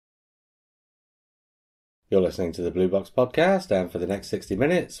You're listening to the Blue Box Podcast, and for the next 60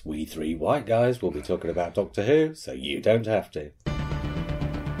 minutes, we three white guys will be talking about Doctor Who, so you don't have to.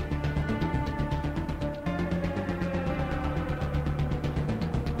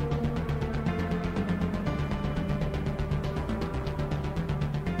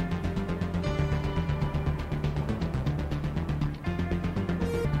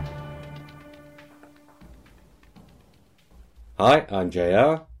 Hi, I'm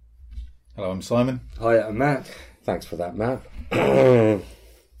JR. Hello, I'm Simon. Hi, I'm Matt. Thanks for that, Matt.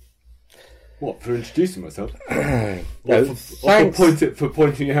 What, for introducing myself? No, thanks. For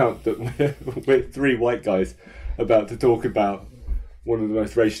pointing out that we're three white guys about to talk about one of the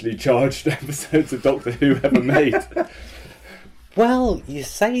most racially charged episodes of Doctor Who ever made. Well, you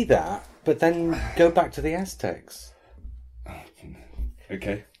say that, but then go back to the Aztecs.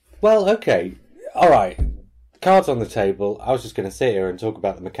 Okay. Well, okay. Alright. Cards on the table. I was just going to sit here and talk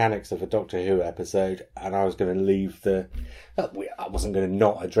about the mechanics of a Doctor Who episode, and I was going to leave I wasn't going to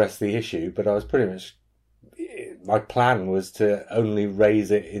not address the issue, but I was pretty much... My plan was to only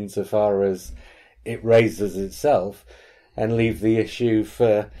raise it insofar as it raises itself, and leave the issue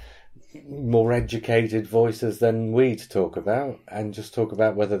for more educated voices than we to talk about, and just talk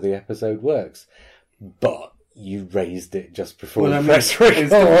about whether the episode works. But you raised it just before the press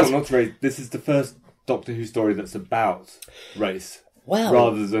record. This is the first Doctor Who story that's about race, well,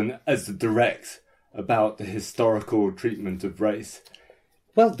 rather than as the direct about the historical treatment of race.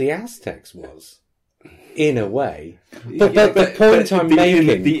 Well, the Aztecs was, in a way. But the point I'm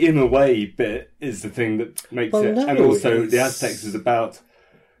making... The in a way bit is the thing that makes it... No, and also, the Aztecs is about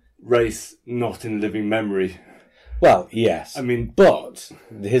race not in living memory. Well, yes. I mean... But,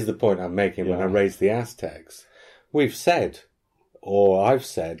 here's the point I'm making when I raise the Aztecs. We've said, or I've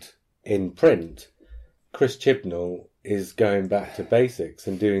said, in print... Chris Chibnall is going back to basics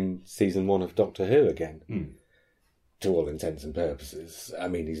and doing season 1 of Doctor Who again. To all intents and purposes. I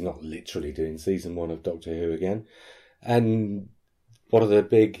mean, he's not literally doing season 1 of Doctor Who again. And one of the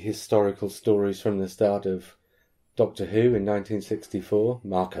big historical stories from the start of Doctor Who in 1964,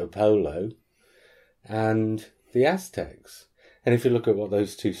 Marco Polo, and the Aztecs. And if you look at what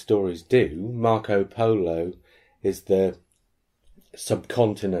those two stories do, Marco Polo is the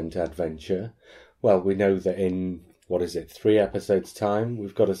subcontinent adventure. Well, we know that in, 3 episodes' time,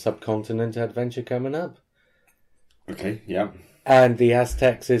 we've got a subcontinent adventure coming up. Okay, yeah. And the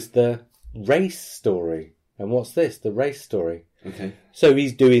Aztecs is the race story. And what's this? The race story. Okay. So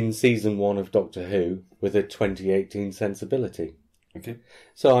he's doing season 1 of Doctor Who with a 2018 sensibility. Okay.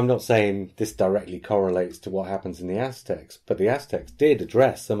 So I'm not saying this directly correlates to what happens in the Aztecs, but the Aztecs did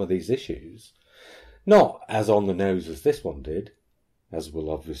address some of these issues. Not as on the nose as this one did. As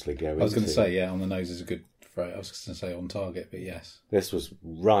we'll obviously go into. I was going to say, yeah, on the nose is a good phrase. I was going to say on target, but yes. This was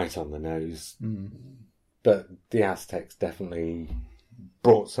right on the nose. But the Aztecs definitely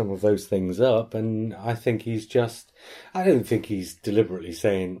brought some of those things up, and I think I don't think he's deliberately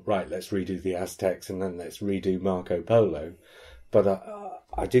saying, right, let's redo the Aztecs and then let's redo Marco Polo. But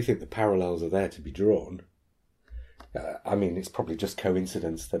I do think the parallels are there to be drawn. I mean, it's probably just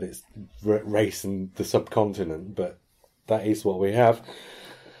coincidence that it's race and the subcontinent, but that is what we have.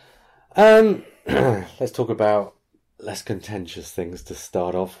 Let's talk about less contentious things to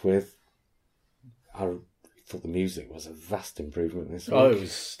start off with. I thought the music was a vast improvement this week. Oh, it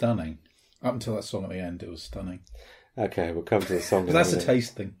was stunning. Up until that song at the end, it was stunning. Okay, we'll come to the song. But that's a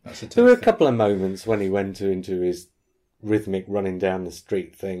taste thing. There were a couple of moments when he went into his rhythmic running down the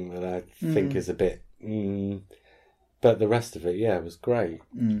street thing that I think is a bit... but the rest of it, yeah, was great.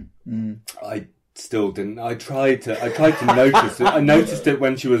 I still didn't. I tried to notice it. I noticed it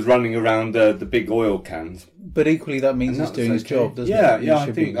when she was running around the big oil cans. But equally, that means he's doing his job, doesn't it? Yeah.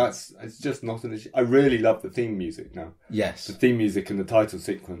 I think it's just not an issue. I really love the theme music now. Yes, the theme music and the title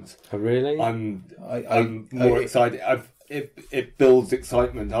sequence. Oh, really? I'm more excited. It builds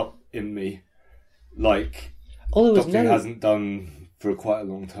excitement up in me, like Doctor Who hasn't done for quite a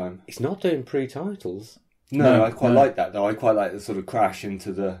long time. It's not doing pre-titles. No, I quite like that though. I quite like the sort of crash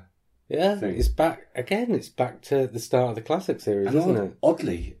into the. Yeah, thing. It's back again. It's back to the start of the classic series, isn't it?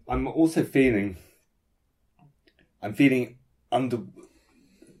 Oddly, I'm also feeling. I'm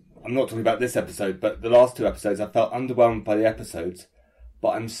not talking about this episode, but the last 2 episodes, I felt underwhelmed by the episodes,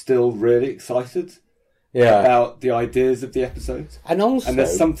 but I'm still really excited about the ideas of the episodes. And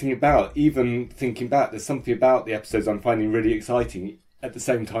there's something about, even thinking back, there's something about the episodes I'm finding really exciting at the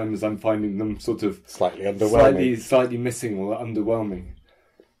same time as I'm finding them sort of slightly underwhelming, slightly missing or underwhelming.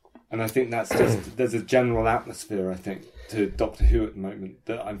 And I think that's just, there's a general atmosphere, I think, to Doctor Who at the moment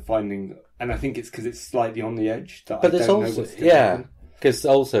that I'm finding, and I think it's because it's slightly on the edge that I don't know what's going to happen. Because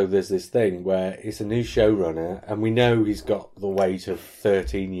also there's this thing where it's a new showrunner, and we know he's got the weight of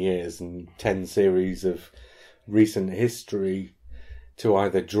 13 years and 10 series of recent history to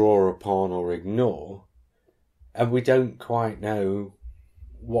either draw upon or ignore, and we don't quite know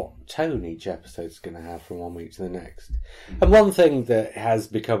what tone each episode's going to have from one week to the next. And one thing that has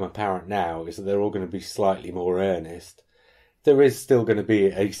become apparent now is that they're all going to be slightly more earnest. There is still going to be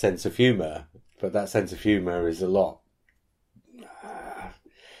a sense of humour, but that sense of humour is a lot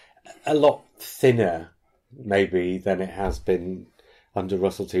thinner, maybe, than it has been under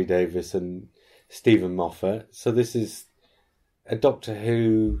Russell T Davies and Stephen Moffat. So this is a Doctor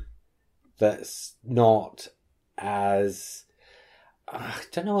Who that's not as... I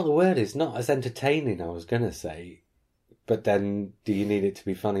don't know what the word is. Not as entertaining, I was going to say. But then, do you need it to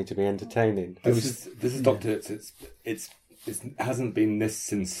be funny to be entertaining? This is Doctor. It hasn't been this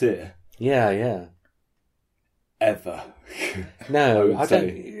sincere. Yeah. Ever. No, I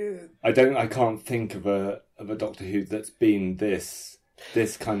can't think of a Doctor Who that's been this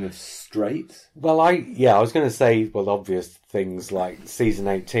kind of straight. Well, I was going to say, obvious things like season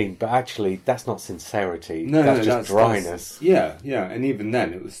 18, but actually that's not sincerity. That's just dryness. Yeah, and even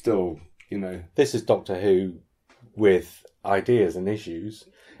then it was still, This is Doctor Who with ideas and issues.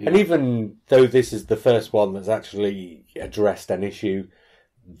 Yeah. And even though this is the first one that's actually addressed an issue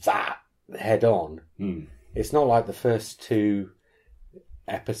that head on, it's not like the first two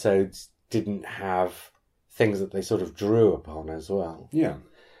episodes didn't have things that they sort of drew upon as well. Yeah.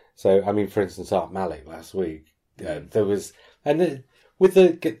 So, I mean, for instance, Art Malik last week, there was... And with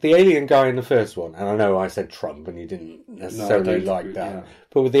the alien guy in the first one, and I know I said Trump and you didn't necessarily like that, yeah.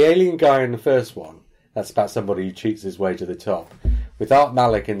 But with the alien guy in the first one, that's about somebody who cheats his way to the top. With Art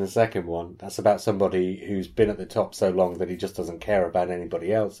Malik in the second one, that's about somebody who's been at the top so long that he just doesn't care about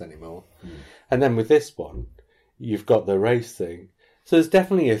anybody else anymore. And then with this one, you've got the race thing. So there's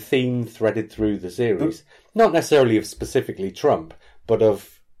definitely a theme threaded through the series. Not necessarily of specifically Trump, but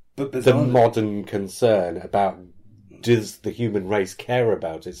of the modern concern about, does the human race care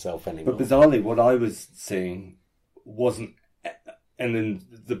about itself anymore? But bizarrely, what I was seeing wasn't, and in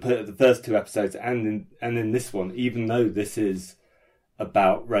the first two episodes, and in this one, even though this is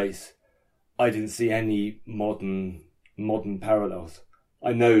about race, I didn't see any modern parallels.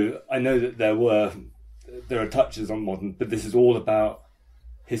 I know that there are touches on modern, but this is all about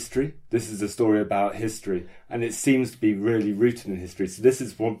history. This is a story about history, and it seems to be really rooted in history. So this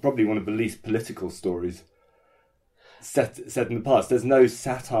is probably one of the least political stories set in the past. There's no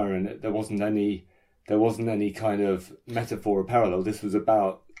satire in it. There wasn't any kind of metaphor or parallel. This was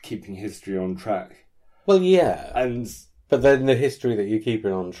about keeping history on track. Well, yeah, but then the history that you're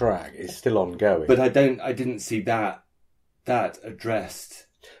keeping on track is still ongoing. But I didn't see that addressed.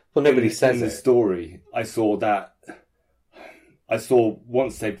 Well, nobody says in the story. I saw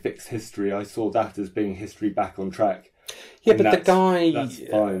once they'd fixed history, I saw that as being history back on track. Yeah, but the guy, that's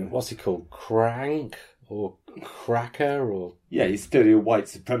fine. What's he called? Crank or Cracker or? Yeah, he's still a white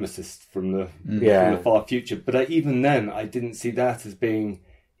supremacist from the far future. But even then, I didn't see that as being.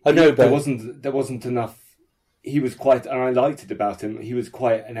 I know, but there wasn't enough. He was quite, and I liked it about him. He was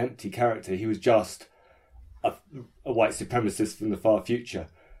quite an empty character. He was just a white supremacist from the far future.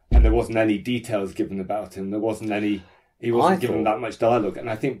 And there wasn't any details given about him. He wasn't given that much dialogue. And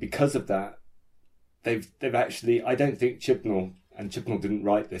I think because of that, they've actually, I don't think Chibnall didn't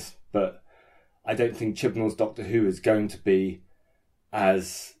write this, but I don't think Chibnall's Doctor Who is going to be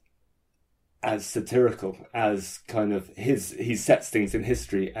as satirical as kind of he sets things in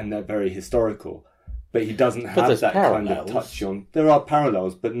history and they're very historical, but he doesn't have that kind of touch on. There are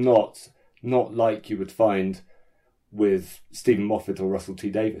parallels, but not like you would find with Stephen Moffat or Russell T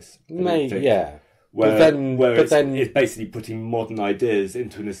Davies. Yeah. But then it's basically putting modern ideas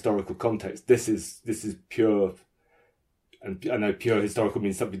into an historical context. This is pure, and I know pure historical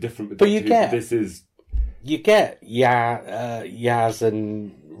means something different. But you get Yaz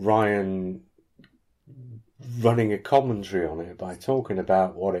and Ryan running a commentary on it by talking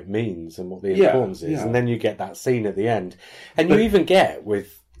about what it means and what the importance is, and then you get that scene at the end, and you even get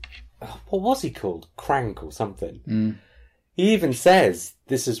with. What was he called? Crank or something. He even says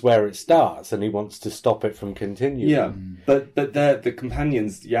this is where it starts and he wants to stop it from continuing. Yeah, but the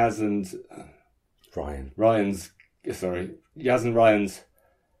companions, Yaz and Ryan's, the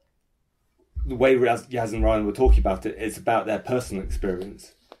way Yaz and Ryan were talking about it, it's about their personal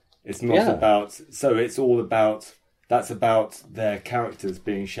experience. It's not about, so it's all about, that's about their characters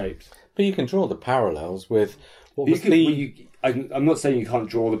being shaped. But you can draw the parallels with what was I'm not saying you can't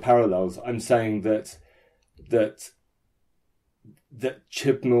draw the parallels. I'm saying that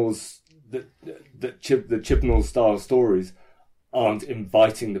Chibnall's the Chibnall style stories aren't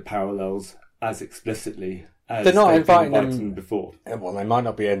inviting the parallels as explicitly as they're not they've been inviting them before. Well, they might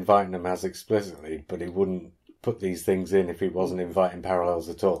not be inviting them as explicitly, but he wouldn't put these things in if he wasn't inviting parallels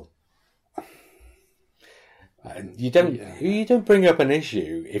at all. You don't bring up an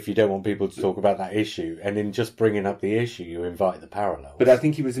issue if you don't want people to talk about that issue, and in just bringing up the issue, you invite the parallels. But I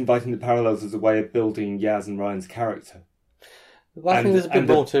think he was inviting the parallels as a way of building Yaz and Ryan's character. Well, I think there's a bit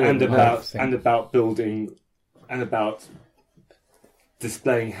more to it. About building and about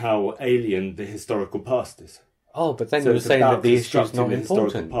displaying how alien the historical past is. Oh, but then you were saying that the issue is not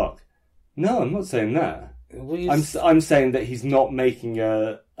important. Park. No, I'm not saying that. Well, I'm saying that he's not making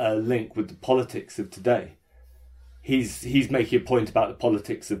a link with the politics of today. He's making a point about the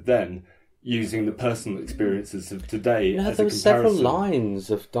politics of then, using the personal experiences of today as a comparison. There were several lines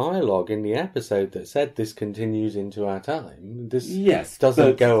of dialogue in the episode that said this continues into our time. This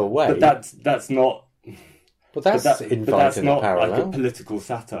doesn't go away. But that's not. But that's inviting a parallel. Like a political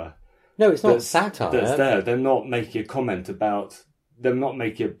satire. No, it's not satire. That's there. They're not making a comment about. They're not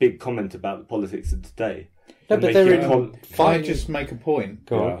making a big comment about the politics of today. No, but they're if I just make a point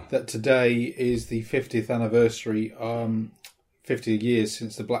that today is the 50th anniversary, 50 years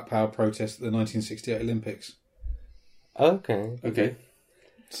since the Black Power protest at the 1968 Olympics. Okay.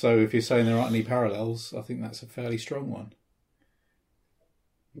 So if you're saying there aren't any parallels, I think that's a fairly strong one.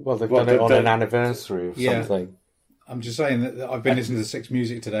 Well, they've done it on an anniversary of something. I'm just saying that I've been listening to Six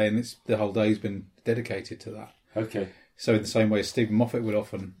Music today, and the whole day's been dedicated to that. Okay. So in the same way as Stephen Moffat would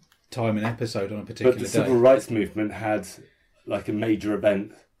often time an episode on a particular day. But the civil rights movement had like a major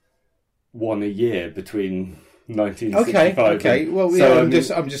event, one a year between 1965. Okay. Well, so,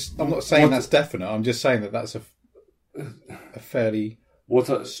 I'm not saying that's definite. I'm just saying that that's a fairly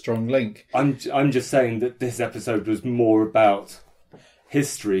strong link. I'm just saying that this episode was more about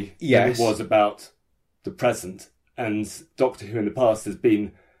history than it was about the present. And Doctor Who in the past has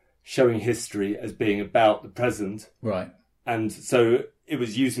been showing history as being about the present. Right. And so it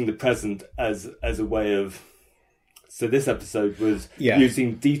was using the present as a way of... So this episode was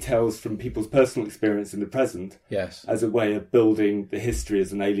using details from people's personal experience in the present as a way of building the history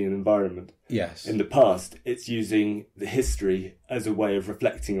as an alien environment. Yes. In the past, it's using the history as a way of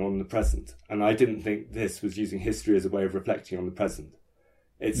reflecting on the present. And I didn't think this was using history as a way of reflecting on the present.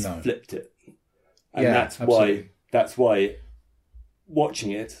 It's flipped it. And that's why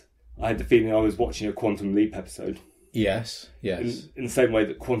watching it, I had the feeling I was watching a Quantum Leap episode. Yes. In the same way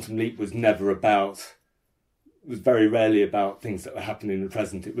that Quantum Leap was very rarely about things that were happening in the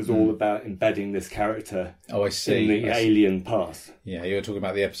present. It was all about embedding this character in the alien past. Yeah, you were talking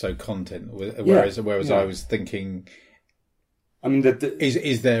about the episode content, whereas I was thinking... I mean,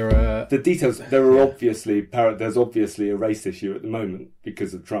 is there a... The details, there's obviously a race issue at the moment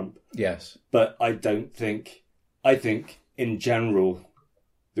because of Trump. Yes. But I think in general,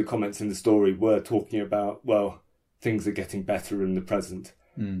 the comments in the story were talking about, well, things are getting better in the present.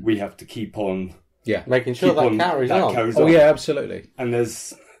 We have to keep on... Yeah, making sure that carries on. Oh, yeah, absolutely. And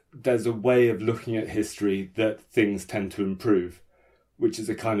there's a way of looking at history that things tend to improve, which is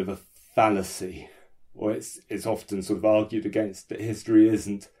a kind of a fallacy, or it's often sort of argued against, that history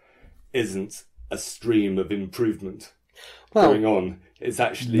isn't a stream of improvement going on. It's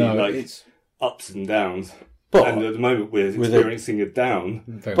actually it's ups and downs. And at the moment we're experiencing a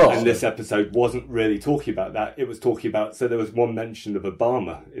down. And this episode wasn't really talking about that. It was talking about... So there was one mention of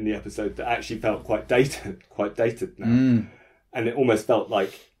Obama in the episode that actually felt quite dated now. And it almost felt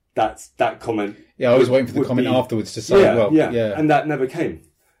like that comment... Yeah, I was waiting for the comment afterwards to say, And that never came.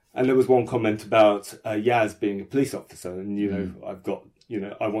 And there was one comment about Yaz being a police officer. And,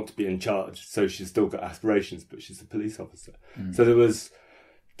 I want to be in charge. So she's still got aspirations, but she's a police officer. So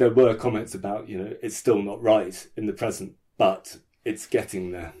there were comments about, it's still not right in the present, but it's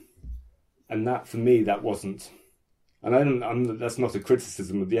getting there. And that, for me, that wasn't... And that's not a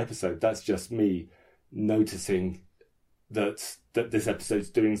criticism of the episode. That's just me noticing that this episode's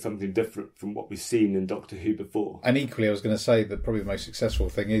doing something different from what we've seen in Doctor Who before. And equally, I was going to say that probably the most successful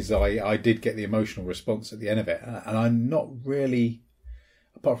thing is I did get the emotional response at the end of it. And I'm not really...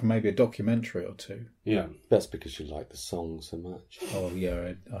 Apart from maybe a documentary or two. Yeah. That's because you like the song so much. Oh,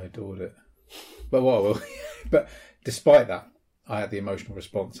 yeah, I adored it. But despite that, I had the emotional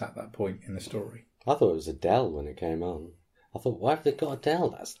response at that point in the story. I thought it was Adele when it came on. I thought, why have they got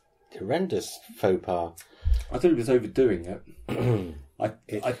Adele? That's horrendous faux pas. I thought it was overdoing it.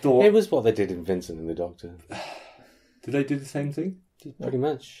 I thought... It was what they did in Vincent and the Doctor. Did they do the same thing? Pretty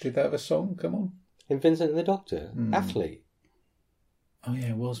much. Did they have a song? Come on. In Vincent and the Doctor? Athlete. Oh yeah,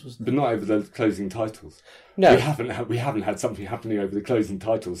 it was, wasn't it? But not over the closing titles. No. We haven't had something happening over the closing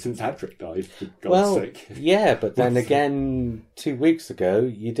titles since Adric died, for God's sake. Yeah, but then again, 2 weeks ago,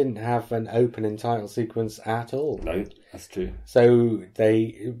 you didn't have an opening title sequence at all. No, that's true. So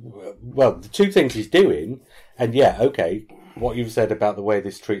the two things he's doing, and what you've said about the way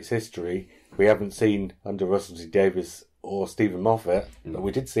this treats history, we haven't seen under Russell T Davies or Stephen Moffat, but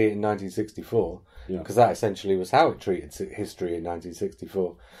we did see it in 1964. Because that essentially was how it treated history in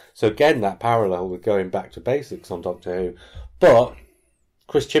 1964. So again, that parallel with going back to basics on Doctor Who. But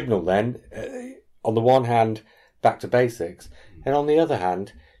Chris Chibnall then, on the one hand, back to basics, and on the other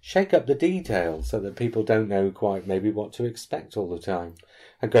hand, shake up the details so that people don't know quite maybe what to expect all the time.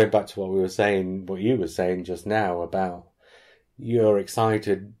 And going back to what you were saying just now about you're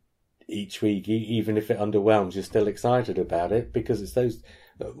excited each week, even if it underwhelms, you're still excited about it because it's those...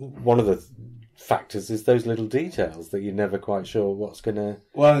 one of the factors is those little details that you're never quite sure what's going to...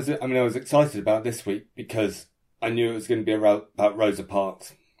 Well, I was excited about this week because I knew it was going to be about Rosa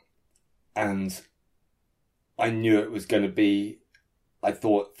Parks. And I knew it was going to be... I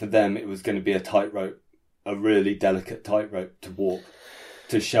thought for them it was going to be a tightrope, a really delicate tightrope to walk,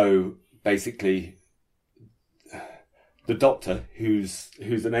 to show basically the Doctor, who's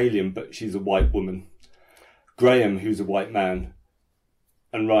an alien, but she's a white woman, Graham, who's a white man,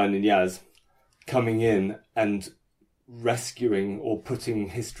 and Ryan and Yaz coming in and rescuing or putting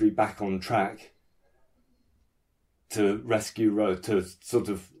history back on track to rescue to sort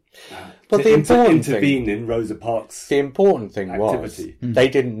of intervene in Rosa Parks' The important thing activity. was they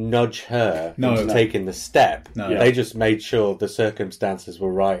didn't nudge her into taking the step. No. They just made sure the circumstances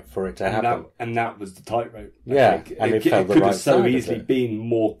were right for it to happen. And that was the tightrope. Yeah, and it fell the could right have so side easily of it. been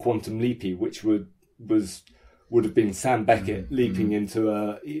more quantum leapy, which would have been Sam Beckett leaping into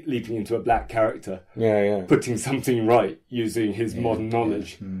a black character, putting something right using his modern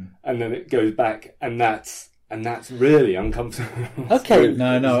knowledge, and then it goes back, and that's really uncomfortable. Okay,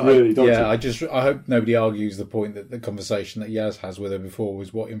 really dodgy. I hope nobody argues the point that the conversation that Yaz has with her before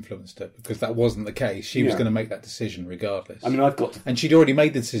was what influenced her, because that wasn't the case. She was going to make that decision regardless. I mean, and she'd already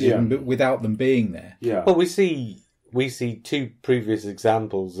made the decision, but without them being there. Yeah. Well, we see two previous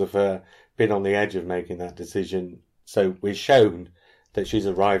examples of her been on the edge of making that decision, so we're shown that she's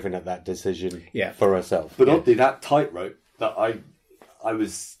arriving at that decision for herself. But oddly, that tightrope that I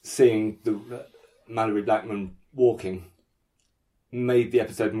was seeing the Mallory Blackman walking made the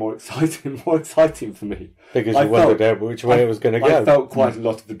episode more exciting for me. Because you wondered which way it was going to go. I felt quite a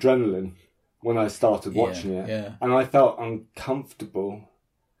lot of adrenaline when I started watching it. And I felt uncomfortable,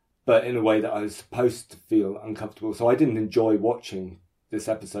 but in a way that I was supposed to feel uncomfortable. So I didn't enjoy watching this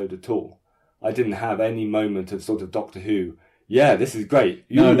episode at all. I didn't have any moment of sort of Doctor Who. Yeah, this is great.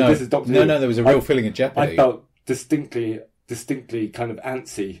 This is Doctor Who. No, there was a real feeling of jeopardy. I felt distinctly kind of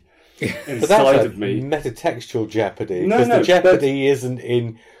antsy inside of me. Metatextual jeopardy. Because the jeopardy isn't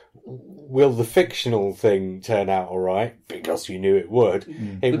in will the fictional thing turn out all right, because you knew it would.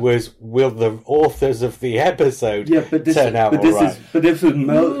 It was will the authors of the episode turn out all right. But this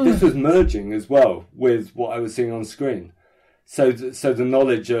was merging as well with what I was seeing on screen. So the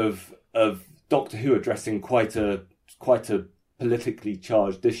knowledge of Doctor Who addressing quite a politically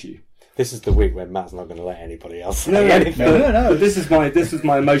charged issue. This is the week when Matt's not going to let anybody else say anything. No. This was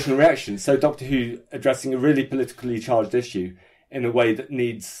my emotional reaction. So Doctor Who addressing a really politically charged issue in a way that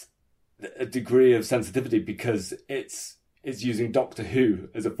needs a degree of sensitivity because it's using Doctor Who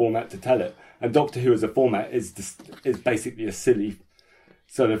as a format to tell it, and Doctor Who as a format is basically a silly,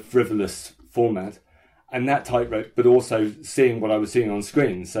 sort of frivolous format. And that tightrope, but also seeing what I was seeing on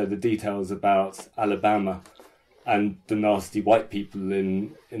screen, so the details about Alabama and the nasty white people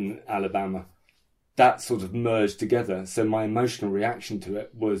in Alabama, that sort of merged together. So my emotional reaction to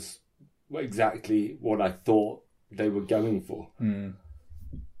it was exactly what I thought they were going for.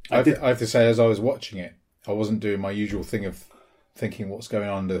 I have to say, as I was watching it, I wasn't doing my usual thing of thinking what's going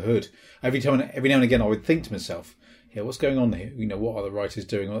on under the hood. Every now and again, I would think to myself, yeah, what's going on here? What are the writers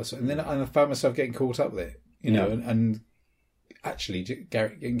doing? And then I found myself getting caught up with it, and actually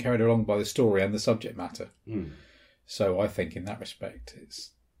getting carried along by the story and the subject matter. So I think in that respect,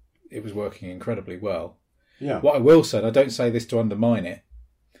 it was working incredibly well. Yeah. What I will say, and I don't say this to undermine it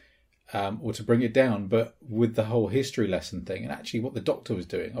or to bring it down, but with the whole history lesson thing, and actually what the Doctor was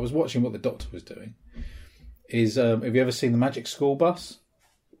doing, I was watching what the Doctor was doing. Is have you ever seen the Magic School Bus?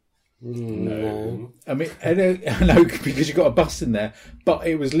 No. I mean, I know because you got a bus in there, but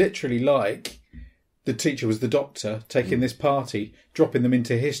it was literally like the teacher was the Doctor taking this party, dropping them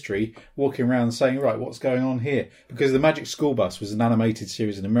into history, walking around saying, right, what's going on here? Because the Magic School Bus was an animated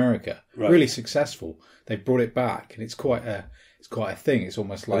series in America, really successful. They brought it back, and it's quite it's quite a thing. It's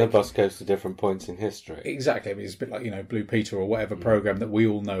almost like the bus goes to different points in history. Exactly. I mean, it's a bit like, Blue Peter or whatever program that we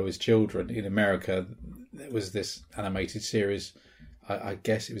all know as children. In America, there was this animated series. I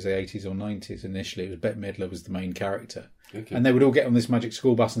guess it was the 80s or 90s initially. It was Bette Midler was the main character. Okay. And they would all get on this magic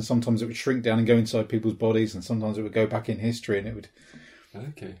school bus, and sometimes it would shrink down and go inside people's bodies, and sometimes it would go back in history, and it would,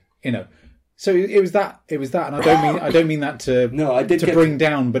 So it was that, and I don't mean that to bring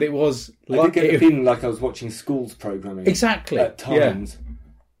down, but it was. I did get the feeling like I was watching schools programming exactly at times,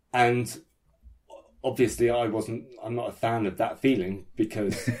 and obviously I'm not a fan of that feeling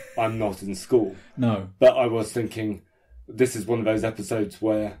because I'm not in school. No, but I was thinking this is one of those episodes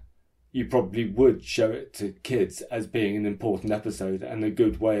where you probably would show it to kids as being an important episode and a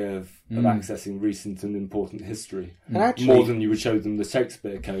good way of accessing recent and important history. Actually, more than you would show them the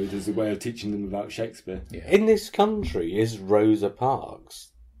Shakespeare Code as a way of teaching them about Shakespeare. Yeah. In this country, is Rosa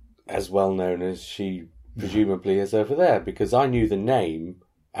Parks as well known as she presumably is over there? Because I knew the name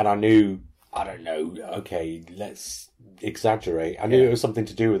and I knew, I don't know, okay, let's exaggerate. I knew it was something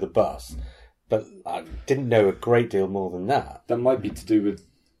to do with the bus, but I didn't know a great deal more than that. That might be to do with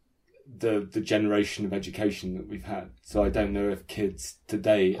the generation of education that we've had. So I don't know if kids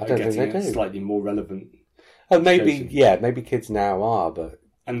today are getting a slightly more relevant. Oh, maybe maybe kids now are, but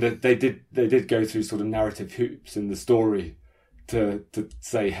they did go through sort of narrative hoops in the story to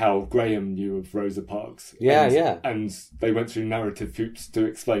say how Graham knew of Rosa Parks. And they went through narrative hoops to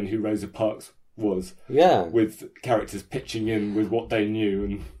explain who Rosa Parks was. Yeah, with characters pitching in with what they knew,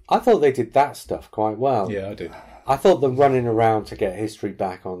 and I thought they did that stuff quite well. Yeah, I did. I thought the running around to get history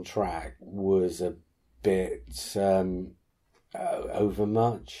back on track was a bit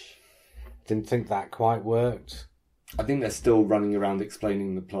overmuch. Didn't think that quite worked. I think they're still running around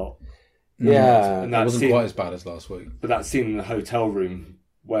explaining the plot. Yeah. And that wasn't quite as bad as last week. But that scene in the hotel room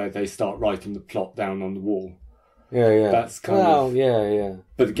where they start writing the plot down on the wall. Yeah. That's kind of... yeah.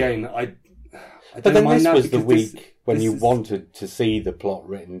 But again, I but then mind this was the because week when you wanted to see the plot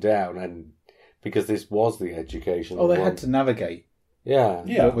written down, and because this was the education. Oh, they had to navigate. Yeah.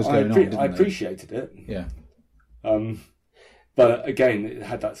 What was going on? I appreciated it. Yeah. But again, it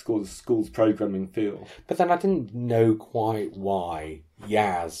had that school's programming feel. But then I didn't know quite why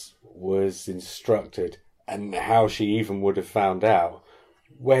Yaz was instructed and how she even would have found out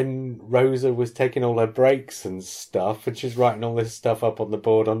when Rosa was taking all her breaks and stuff, and she's writing all this stuff up on the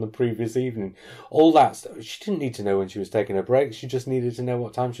board on the previous evening. All that stuff. She didn't need to know when she was taking her breaks. She just needed to know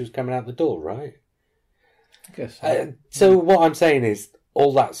what time she was coming out the door, right? I guess so. So what I'm saying is,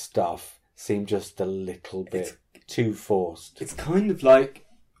 all that stuff seemed just a little bit too forced. It's kind of like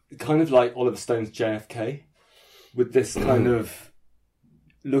Oliver Stone's JFK, with this kind of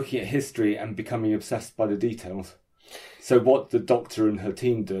looking at history and becoming obsessed by the details. So what the Doctor and her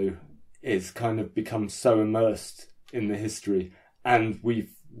team do is kind of become so immersed in the history, and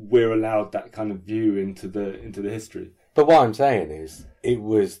we're allowed that kind of view into the history. But what I'm saying is, it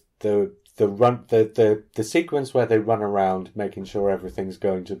was the sequence where they run around making sure everything's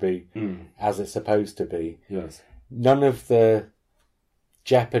going to be as it's supposed to be. Yes. None of the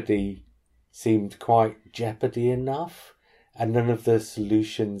jeopardy seemed quite jeopardy enough, and none of the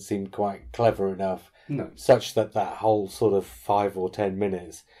solutions seemed quite clever enough. No. Such that whole sort of 5 or 10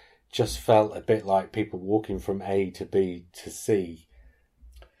 minutes just felt a bit like people walking from A to B to C.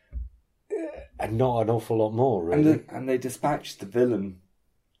 And not an awful lot more, really. And they dispatched the villain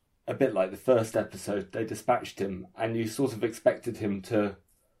a bit like the first episode. They dispatched him, and you sort of expected him to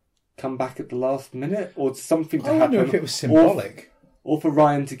come back at the last minute, or something to happen. I wonder if it was symbolic. Or for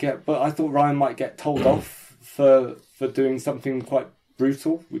Ryan to get... But I thought Ryan might get told off for doing something quite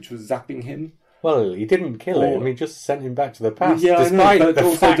brutal, which was zapping him. Well, he didn't kill him. He just sent him back to the past. Yeah, despite I know, but the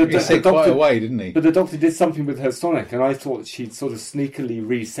also fact he said quite away, didn't he? But the Doctor did something with her sonic, and I thought she'd sort of sneakily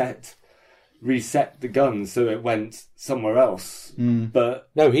reset the gun so it went somewhere else.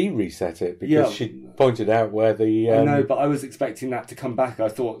 But no, he reset it because she pointed out where the... I know, but I was expecting that to come back. I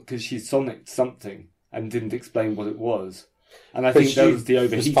thought, because she sonicked something and didn't explain what it was. And I think that was the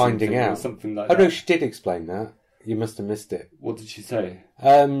overheating finding thing out. Or something like that. Oh, no, she did explain that. You must have missed it. What did she say?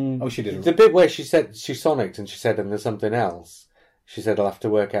 She did. The bit where she said she sonicked and she said, and there's something else. She said, I'll have to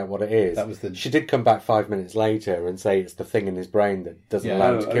work out what it is. That was She did come back 5 minutes later and say it's the thing in his brain that doesn't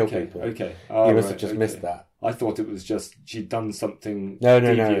allow him to kill people. Okay. You must have just missed that. I thought it was just she'd done something No.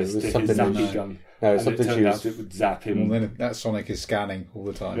 devious It was to something his zappy gun. No, and something it turned out it would zap him. Well, then that sonic is scanning all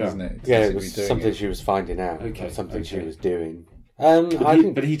the time, isn't it? Yeah, it was something she was finding out. Okay, something she was doing.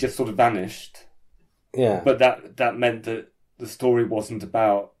 But he just sort of vanished. Yeah. But that meant that the story wasn't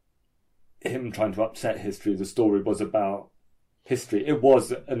about him trying to upset history. The story was about history. It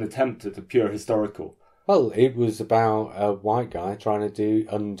was an attempt at a pure historical, Well, it was about a white guy trying to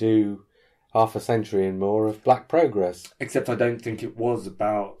undo half a century and more of black progress. Except I don't think it was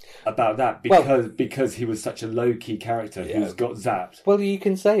about that because he was such a low-key character who's got zapped. Well, you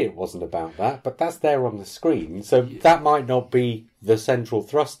can say it wasn't about that, but that's there on the screen, so that might not be the central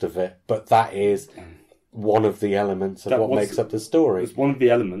thrust of it, but that is one of the elements of what makes up the story. It's one of the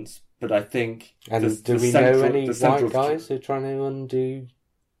elements, but I think... And do we know any white guys who are trying to undo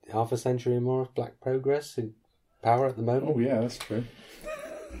half a century and more of black progress in power at the moment? Oh, yeah, that's true.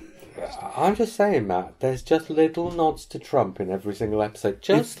 I'm just saying, Matt, there's just little nods to Trump in every single episode.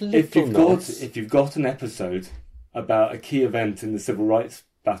 If you've got an episode about a key event in the civil rights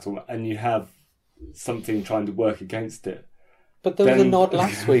battle and you have something trying to work against it... But there was a nod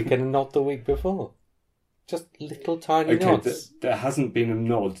last week and a nod the week before. Just little tiny nods. There hasn't been a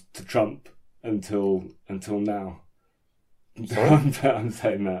nod to Trump until now. Sorry? I'm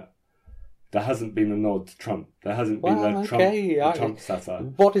saying that. There hasn't been a nod to Trump. There hasn't been a Trump satire.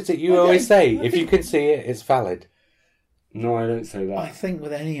 What is it you always say? If you can see it, it's valid. No, I don't say that. I think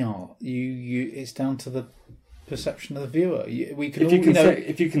with any art, it's down to the perception of the viewer.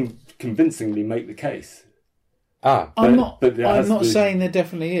 If you can convincingly make the case. I'm not saying there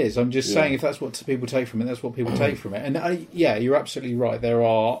definitely is. I'm just saying if that's what people take from it, that's what people take from it. And you're absolutely right. There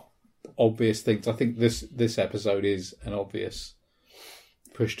are obvious things. I think this episode is an obvious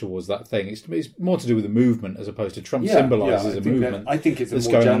push towards that thing. It's more to do with the movement as opposed to Trump symbolises a movement. I think it's a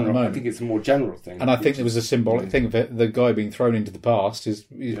more general. I think it's a more general thing. And I think there was a symbolic thing of it. The guy being thrown into the past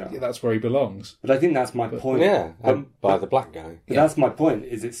that's where he belongs. But I think that's my point. Yeah, by the black guy. But that's my point.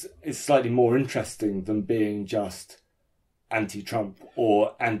 Is it's slightly more interesting than being just anti-Trump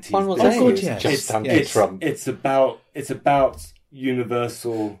or anti. Just anti-Trump. It's about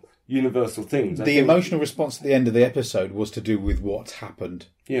universal things. The emotional response at the end of the episode was to do with what happened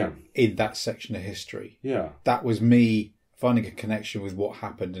in that section of history. Yeah. That was me finding a connection with what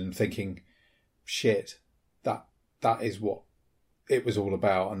happened and thinking, shit, that is what it was all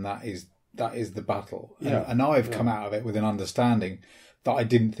about, and that is the battle. Yeah. And I've come out of it with an understanding that I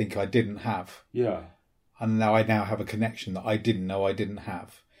didn't think I didn't have. Yeah. And now I have a connection that I didn't know I didn't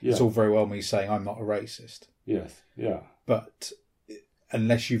have. Yeah. It's all very well me saying I'm not a racist. Yes. Yeah. But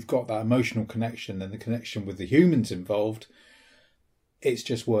unless you've got that emotional connection and the connection with the humans involved, it's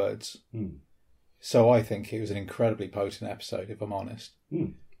just words. Mm. So I think it was an incredibly potent episode, if I'm honest.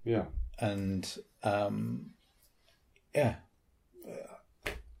 Mm. Yeah. And,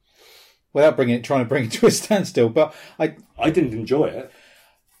 without trying to bring it to a standstill, but I didn't enjoy it.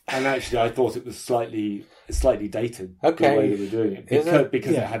 And actually, I thought it was slightly dated, the way they were doing it.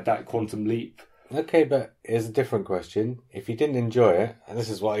 Because it had that quantum leap. Okay, but here's a different question. If you didn't enjoy it, and this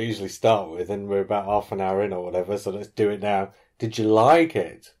is what I usually start with, and we're about half an hour in or whatever, so let's do it now. Did you like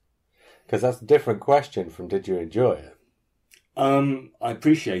it? Because that's a different question from did you enjoy it? I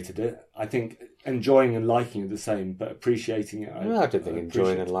appreciated it. I think enjoying and liking are the same, but appreciating it... I don't think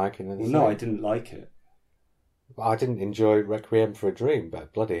enjoying and liking are the same. No, I didn't like it. I didn't enjoy Requiem for a Dream,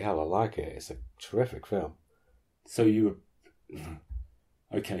 but bloody hell, I like it. It's a terrific film. So you...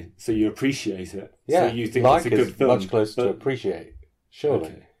 Okay, so you appreciate it. Yeah, so you think like it's a good film. Much closer to appreciate,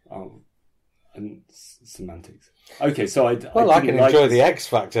 surely. Okay. And semantics. Okay, so I can enjoy the X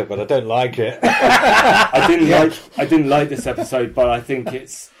Factor, but I don't like it. I didn't like this episode, but I think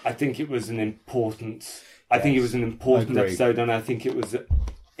it was an important. I think it was an important episode, and I think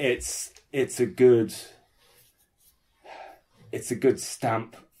it's a good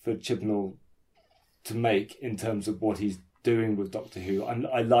stamp for Chibnall to make in terms of what he's doing with Doctor Who.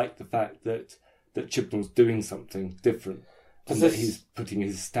 I like the fact that Chibnall's doing something different and that he's putting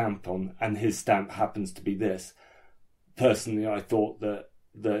his stamp on, and his stamp happens to be this. Personally, I thought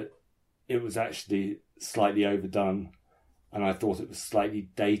that it was actually slightly overdone, and I thought it was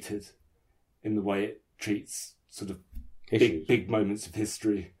slightly dated in the way it treats sort of big moments of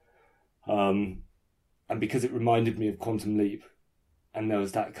history. And because it reminded me of Quantum Leap, and there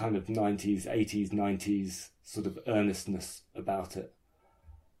was that kind of 90s, 80s, 90s sort of earnestness about it.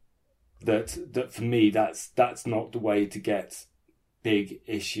 That for me, that's not the way to get big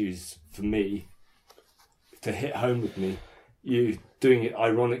issues for me to hit home with me. You doing it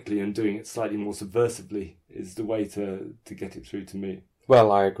ironically and doing it slightly more subversively is the way to get it through to me.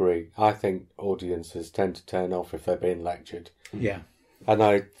 Well, I agree. I think audiences tend to turn off if they're being lectured. Yeah. And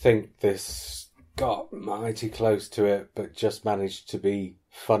I think this got mighty close to it, but just managed to be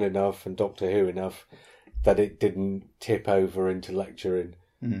fun enough and Doctor Who enough that it didn't tip over into lecturing.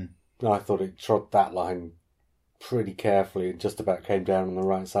 Mm. I thought it trod that line pretty carefully and just about came down on the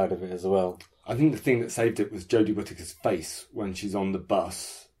right side of it as well. I think the thing that saved it was Jodie Whittaker's face when she's on the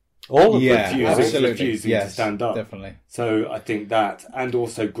bus All of refusing to stand up. Definitely. So I think that, and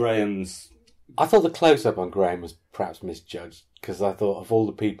also Graham's. I thought the close-up on Graham was perhaps misjudged, because I thought of all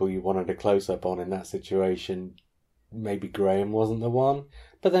the people you wanted a close-up on in that situation, maybe Graham wasn't the one.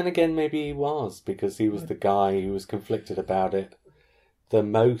 But then again, maybe he was, because he was the guy who was conflicted about it the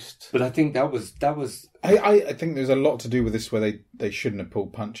most. But I think that was. I think there's a lot to do with this where they shouldn't have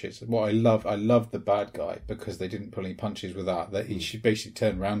pulled punches. What I love the bad guy because they didn't pull any punches with that. That he should basically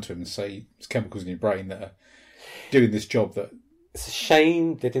turn around to him and say, "It's chemicals in your brain that are doing this job." That it's a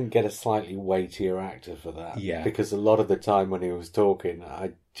shame they didn't get a slightly weightier actor for that. Yeah, because a lot of the time when he was talking,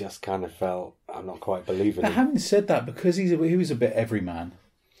 I just kind of felt I'm not quite believing him. Having said that, because he was a bit everyman.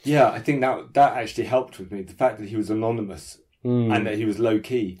 Yeah, I think that actually helped with me. The fact that he was anonymous. And that he was low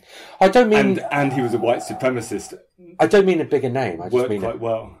key. I don't mean, and he was a white supremacist. I don't mean a bigger name. I just mean quite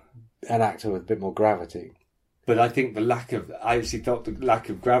well. An actor with a bit more gravity. But I think I actually felt the lack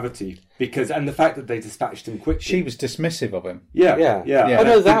of gravity and the fact that they dispatched him quickly. She was dismissive of him. Yeah. Oh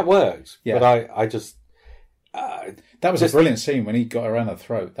no, that worked. Yeah. But I just that was a brilliant scene when he got around her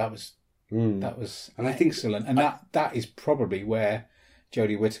throat. That was and I think excellent. And that is probably where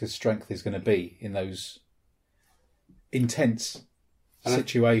Jodie Whittaker's strength is going to be in those intense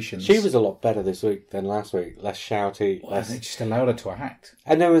situations. She was a lot better this week than last week. Less shouty. It just allowed her to act.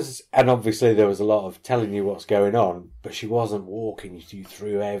 And obviously there was a lot of telling you what's going on, but she wasn't walking you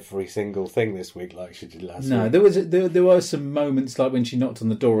through every single thing this week like she did last week. No, there were some moments like when she knocked on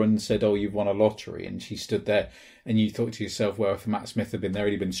the door and said, "Oh, you've won a lottery," and she stood there, and you thought to yourself, "Well, if Matt Smith had been there,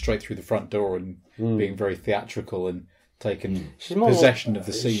 he'd have been straight through the front door and being very theatrical and taken possession of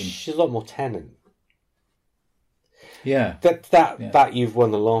the scene." She's a lot more Tennant. Yeah, that you've won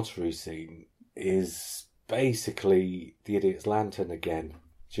the lottery scene is basically the Idiot's Lantern again.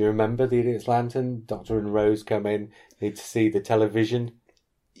 Do you remember the Idiot's Lantern? Doctor and Rose come in, need to see the television.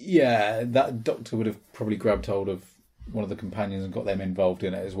 Yeah, that Doctor would have probably grabbed hold of one of the companions and got them involved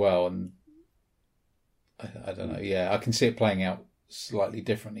in it as well. And I don't know. Yeah, I can see it playing out slightly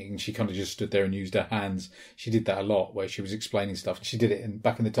differently. And she kind of just stood there and used her hands. She did that a lot, where she was explaining stuff. She did it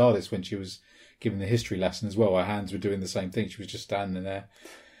back in the TARDIS when she was giving the history lesson as well. Her hands were doing the same thing. She was just standing there.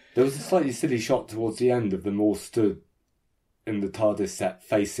 There was a slightly silly shot towards the end of them all stood in the TARDIS set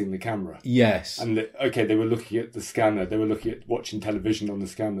facing the camera. Yes. And they were looking at the scanner. They were looking at watching television on the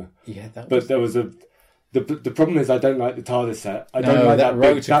scanner. Yeah, but there was the problem is I don't like the TARDIS set. I don't like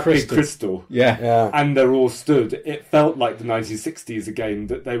that big crystal. Yeah. And they're all stood. It felt like the 1960s again,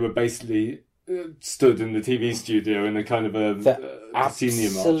 that they were basically stood in the TV studio in a kind of the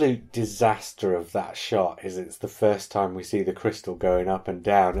absolute disaster of that shot is it's the first time we see the crystal going up and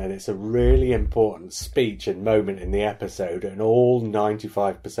down, and it's a really important speech and moment in the episode, and all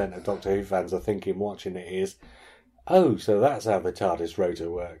 95% of Doctor Who fans are thinking watching it is, oh, so that's how the TARDIS rotor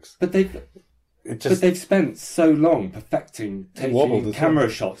works. But they've spent so long perfecting taking camera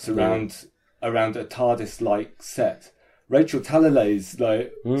shots around a TARDIS-like set. Rachel Talalay's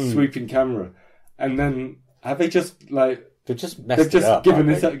sweeping camera, and then have they just they've just messed it up,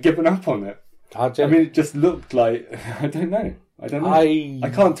 given up on it? I mean, it just looked like I don't know. I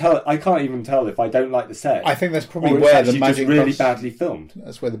can't tell. I can't even tell if I don't like the set. I think that's probably where the magic just really badly filmed.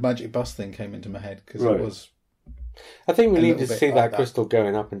 That's where the magic bus thing came into my head because it was. I think we need to see that crystal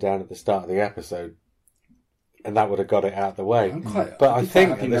going up and down at the start of the episode. And that would have got it out of the way. I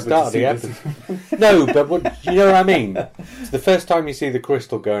think at the start of the episode... No, but you know what I mean? It's the first time you see the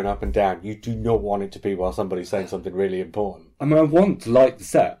crystal going up and down, you do not want it to be while somebody's saying something really important. I mean, I want to like the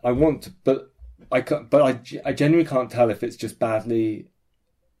set. I want to... But I genuinely can't tell if it's just badly...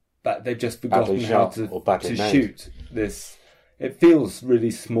 But they've just forgotten how to shoot this. It feels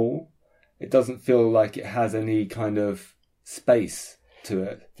really small. It doesn't feel like it has any kind of space to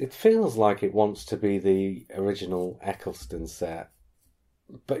it. It feels like it wants to be the original Eccleston set,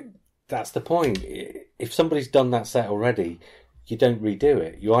 but that's the point. If somebody's done that set already, you don't redo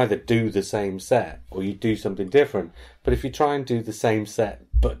it. You either do the same set or you do something different. But if you try and do the same set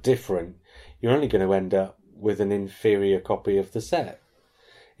but different, you're only going to end up with an inferior copy of the set.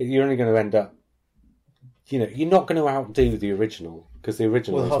 You're only going to end up, you're not going to outdo the original. Because the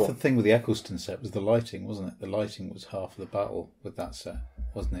original. Well, half the thing with the Eccleston set was the lighting, wasn't it? The lighting was half of the battle with that set,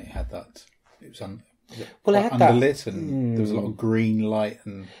 wasn't it? It had that. It was it had underlit, and there was a lot of green light,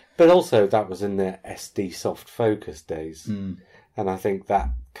 and. But also, that was in the SD soft focus days, and I think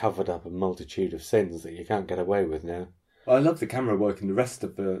that covered up a multitude of sins that you can't get away with now. Well, I love the camera work in the rest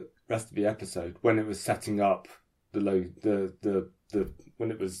of the episode when it was setting up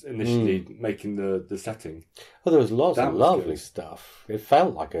when it was initially making the setting. Well, there was lots of lovely stuff. It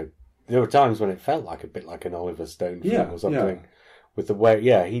felt like there were times when it felt like a bit like an Oliver Stone film or something, with the way.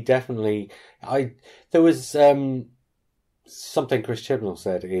 Yeah, he definitely. There was something Chris Chibnall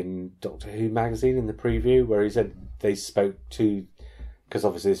said in Doctor Who magazine in the preview where he said they spoke to, because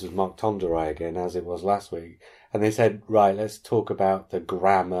obviously this was Mark Tonderai again, as it was last week, and they said, right, let's talk about the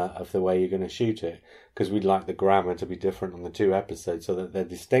grammar of the way you're going to shoot it, because we'd like the grammar to be different on the 2 episodes so that they're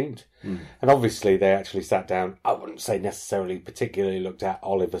distinct. And obviously they actually sat down, I wouldn't say necessarily particularly looked at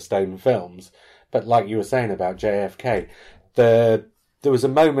Oliver Stone films, but like you were saying about JFK, there was a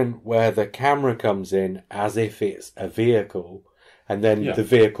moment where the camera comes in as if it's a vehicle, and then the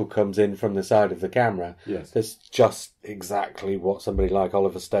vehicle comes in from the side of the camera. Yes. That's just exactly what somebody like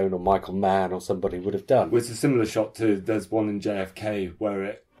Oliver Stone or Michael Mann or somebody would have done. Well, it's a similar shot to, there's one in JFK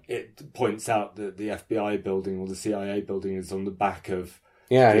where it points out that the FBI building or the CIA building is on the back of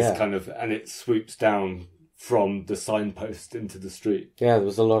this kind of, and it swoops down from the signpost into the street. Yeah, there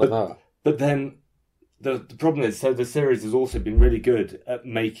was a lot of that. But then the problem is, so the series has also been really good at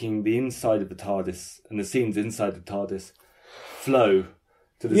making the inside of the TARDIS and the scenes inside the TARDIS flow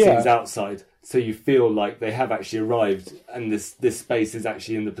to the scenes outside, so you feel like they have actually arrived and this space is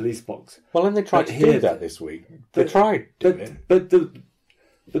actually in the police box. Well, and they tried to do that this week. They tried doing it.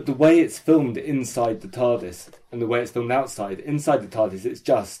 But the way it's filmed inside the TARDIS and the way it's filmed outside the TARDIS, it's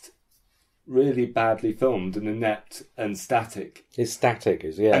just really badly filmed and inept and static. It's static,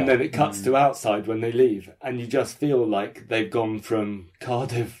 yeah. And then it cuts to outside when they leave, and you just feel like they've gone from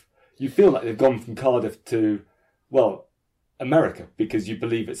Cardiff. You feel like they've gone from Cardiff to, well, America, because you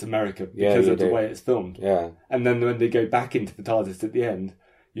believe it's America because of the way it's filmed. Yeah. And then when they go back into the TARDIS at the end,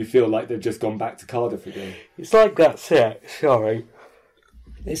 you feel like they've just gone back to Cardiff again. It's like that set,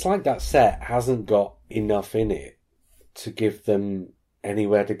 it's like that set hasn't got enough in it to give them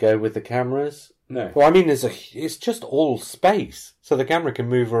anywhere to go with the cameras. No. Well, I mean, it's just all space, so the camera can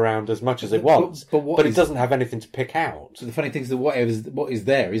move around as much as it wants, but it doesn't have anything to pick out. So the funny thing is that what is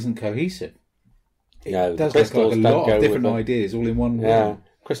there isn't cohesive. It does look like a lot of different ideas all in one room. Yeah,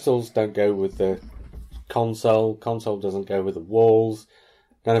 crystals don't go with the console. Console doesn't go with the walls.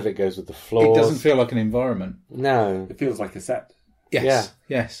 None of it goes with the floors. It doesn't feel like an environment. No. It feels like a set. Yes.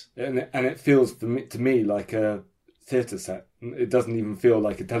 Yeah. Yes. And it feels to me like a theatre set. It doesn't even feel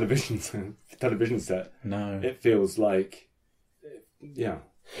like a television set. No. It feels like,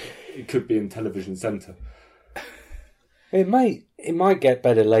 it could be in Television Centre. It might get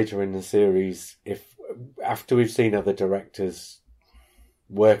better later in the series if after we've seen other directors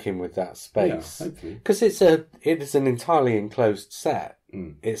working with that space. Yeah, hopefully. Because it is an entirely enclosed set.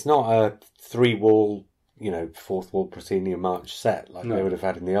 It's not a 3-wall, fourth wall proscenium march set like they would have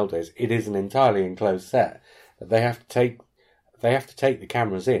had in the old days. It is an entirely enclosed set that they have to take the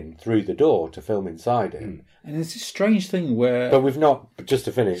cameras in through the door to film inside it. And it's a strange thing where... But we've not, just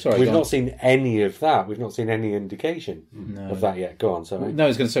to finish, we've not seen any of that. We've not seen any indication of that yet. Go on, sorry. No, I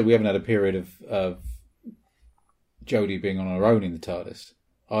was going to say we haven't had a period of Jodie being on her own in the TARDIS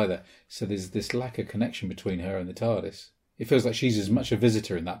either. So there's this lack of connection between her and the TARDIS. It feels like she's as much a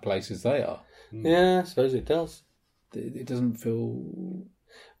visitor in that place as they are. Yeah, I suppose it does. It doesn't feel...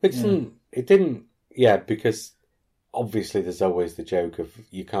 It didn't, because obviously there's always the joke of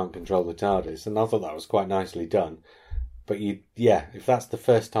you can't control the TARDIS, and I thought that was quite nicely done. But if that's the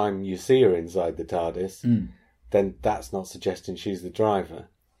first time you see her inside the TARDIS, then that's not suggesting she's the driver.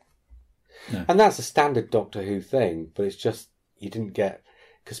 No. And that's a standard Doctor Who thing, but it's just you didn't get...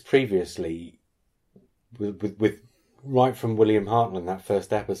 Because previously, with right from William Hartnell, that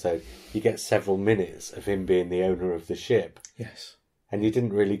first episode, you get several minutes of him being the owner of the ship. Yes. And you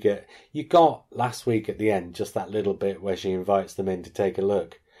didn't really get... You got, last week at the end, just that little bit where she invites them in to take a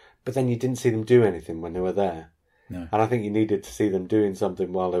look. But then you didn't see them do anything when they were there. No. And I think you needed to see them doing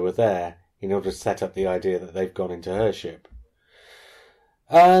something while they were there in order to set up the idea that they've gone into her ship.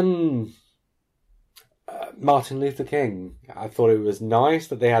 Martin Luther King. I thought it was nice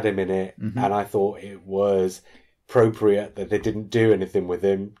that they had him in it, and I thought it was appropriate that they didn't do anything with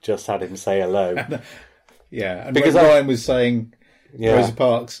him, just had him say hello. And because Ryan was saying Rosa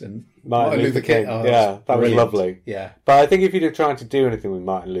Parks and Martin Luther King. That was lovely. Yeah. But I think if you'd have tried to do anything with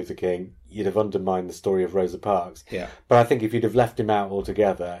Martin Luther King, you'd have undermined the story of Rosa Parks. Yeah. But I think if you'd have left him out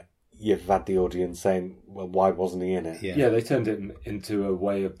altogether, you've had the audience saying, well, why wasn't he in it? Yeah, they turned it into a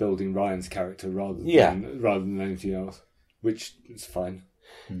way of building Ryan's character rather than anything else, which is fine.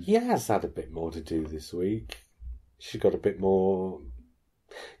 He has had a bit more to do this week. She's got a bit more...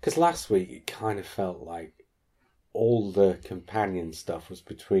 Because last week it kind of felt like all the companion stuff was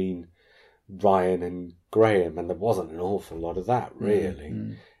between Ryan and Graham, and there wasn't an awful lot of that,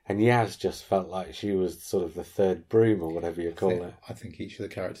 really. And Yaz just felt like she was sort of the third broom, or whatever you call it. I think each of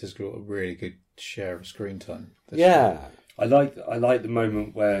the characters got a really good share of screen time. Yeah. I like the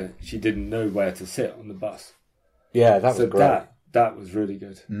moment where she didn't know where to sit on the bus. Yeah, that was great. That was really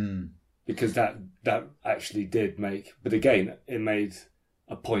good. Because that actually did make... But again, it made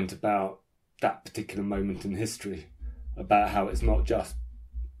a point about that particular moment in history, about how it's not just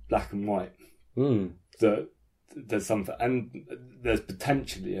black and white. That there's something... And there's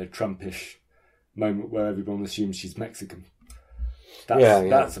potentially a Trumpish moment where everyone assumes she's Mexican.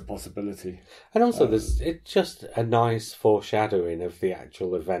 That's a possibility. And also, it's just a nice foreshadowing of the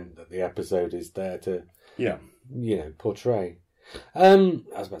actual event that the episode is there to, portray. I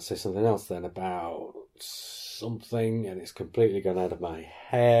was about to say something else then about something, and it's completely gone out of my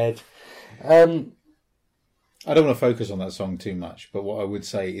head. I don't want to focus on that song too much, but what I would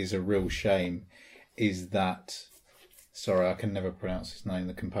say is a real shame is that... Sorry, I can never pronounce his name,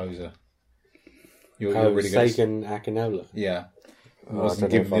 the composer. You're really good. Sagan Akinola. Yeah.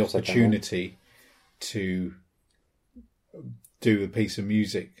 Wasn't given the opportunity to do a piece of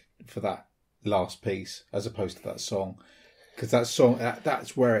music for that last piece as opposed to that song, because that song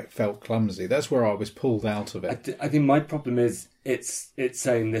that's where it felt clumsy. That's where I was pulled out of it. I think my problem is it's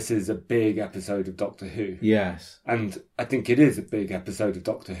saying this is a big episode of Doctor Who. Yes, and I think it is a big episode of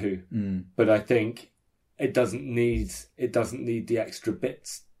Doctor Who. But I think it doesn't need the extra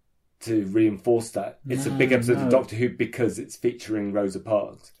bits to reinforce that. It's a big episode of Doctor Who because it's featuring Rosa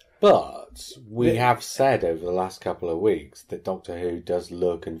Parks. But we have said over the last couple of weeks that Doctor Who does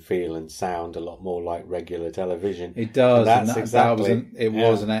look and feel and sound a lot more like regular television. It does. And that's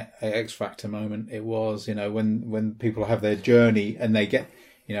was an X Factor moment. It was, when people have their journey and they get,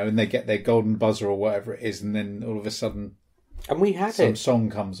 their golden buzzer or whatever it is, and then all of a sudden... And we had some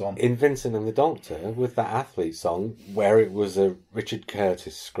song comes on in Vincent and the Doctor with that athlete song where it was a Richard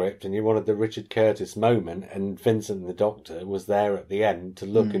Curtis script and you wanted the Richard Curtis moment, and Vincent and the Doctor was there at the end to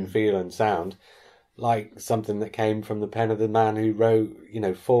look and feel and sound like something that came from the pen of the man who wrote,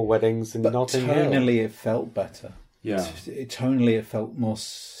 4 Weddings in Notting Hill. Tonally it felt better. Yeah. Tonally it felt more...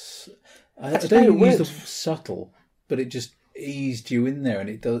 I don't use the subtle, but it just eased you in there, and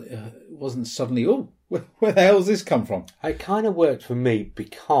it wasn't suddenly, where the hell's this come from? It kind of worked for me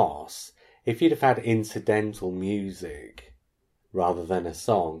because if you'd have had incidental music rather than a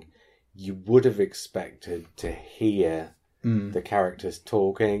song, you would have expected to hear the characters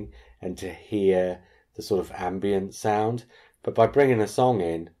talking and to hear the sort of ambient sound. But by bringing a song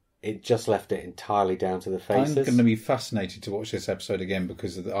in, it just left it entirely down to the faces. I'm going to be fascinated to watch this episode again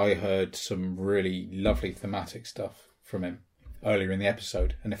because I heard some really lovely thematic stuff from him earlier in the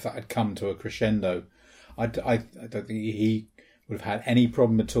episode. And if that had come to a crescendo... I don't think he would have had any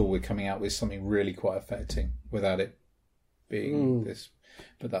problem at all with coming out with something really quite affecting without it being this.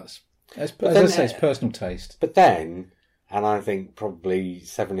 But as I say, it's personal taste. But then, and I think probably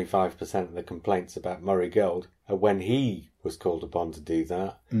 75% of the complaints about Murray Gold are when he was called upon to do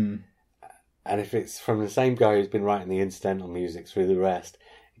that. And if it's from the same guy who's been writing the incidental music through the rest,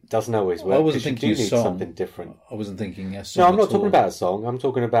 it doesn't always work. I wasn't thinking you need something different. I wasn't thinking a song. No, I'm not talking about a song. I'm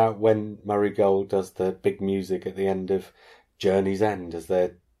talking about when Murray Gold does the big music at the end of Journey's End as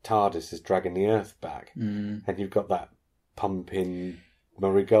their TARDIS is dragging the Earth back. And you've got that pumping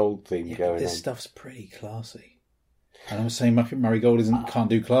Murray Gold theme going on. This stuff's pretty classy. And I'm saying Murray Gold can't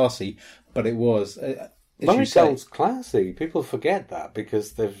do classy, but it was. Murray Gold's classy. People forget that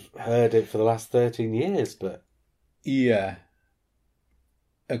because they've heard it for the last 13 years, but... Yeah.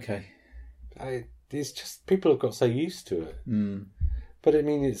 Okay. It's just people have got so used to it. But I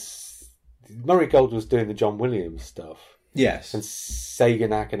mean, Murray Gold was doing the John Williams stuff. Yes. And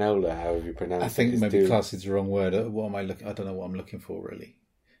Sagan Akinola, however you pronounce it. I think maybe class is the wrong word. What am I looking? I don't know what I'm looking for really.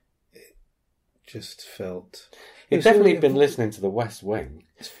 It just felt. You've definitely been listening to The West Wing.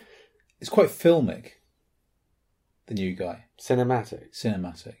 It's quite filmic. The new guy.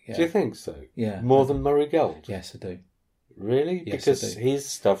 Cinematic. Yeah. Do you think so? Yeah. More than Murray Gold? Yes, I do. Really? Yes, because his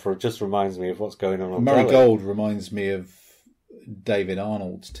stuff just reminds me of what's going on Murray telly. Gold reminds me of David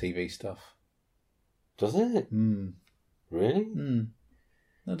Arnold's TV stuff. Does it? Really?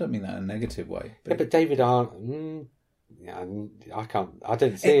 I don't mean that in a negative way. But, but David Arnold... I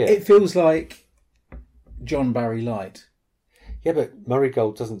don't see it. It feels like John Barry Light. Yeah, but Murray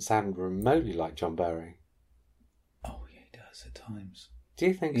Gold doesn't sound remotely like John Barry. Oh, yeah, he does at times. Do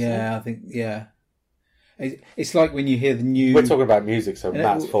you think so? Yeah, I think, yeah. It's like when you hear the new... We're talking about music, so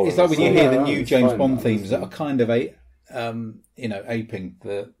Matt's following. It's like when you hear the new James Bond that. themes that are kind of aping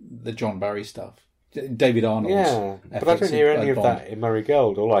the John Barry stuff. David Arnold's. Yeah, but I don't hear any of that in Murray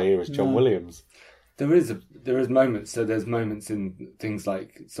Gold. All I hear is John Williams. There is moments. So there's moments in things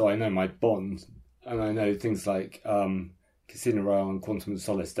like. So I know my Bond, and I know things like Casino Royale and Quantum of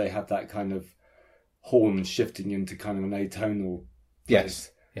Solace. They have that kind of horns shifting into kind of an atonal place.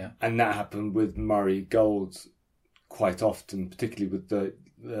 Yes, yeah. And that happened with Murray Gold quite often, particularly with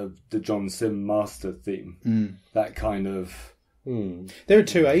the John Sim master theme. That kind of... There are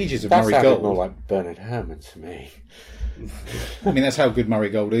two ages of That Murray sounded Gold. more like Bernard Herrmann to me. I mean, that's how good Murray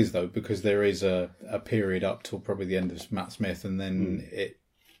Gold is, though, because there is a period up till probably the end of Matt Smith, and then it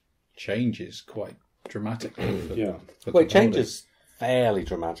changes quite dramatically. For Well, it changes fairly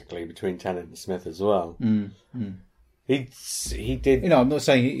dramatically between Tennant and Smith as well. He did. You know, I'm not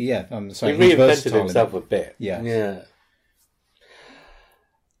saying. Yeah, I'm He saying he's reinvented versatile himself in a bit. Yeah. Yeah.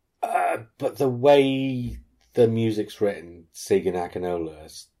 But the way the music's written, Segan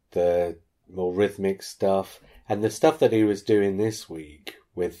Akinola, the more rhythmic stuff, and the stuff that he was doing this week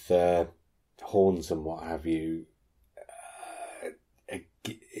with horns and what have you,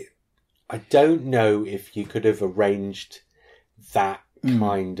 I don't know if you could have arranged that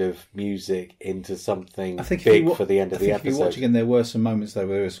kind of music into something big for the end of the episode. If you watch again, there were some moments there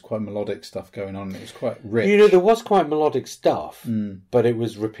where there was quite melodic stuff going on. It was quite rich. You know, there was quite melodic stuff, but it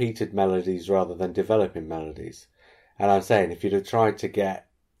was repeated melodies rather than developing melodies. And I'm saying, if you'd have tried to get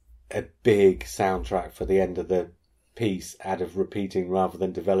a big soundtrack for the end of the piece out of repeating rather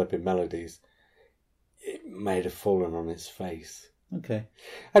than developing melodies, it may have fallen on its face. Okay.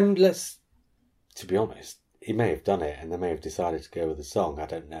 And to be honest, he may have done it and they may have decided to go with the song. I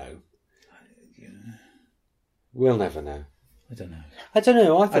don't know. We'll never know. I don't know. I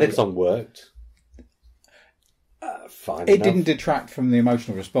thought the song worked. Fine It enough. didn't detract from the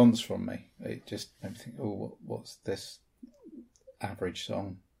emotional response from me. It just made me think, what's this average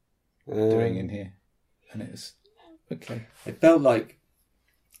song doing in here? And it was okay. It felt like,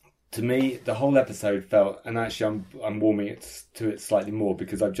 to me, the whole episode felt, and actually I'm warming to it slightly more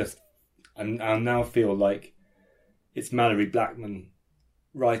because I now feel like it's Mallory Blackman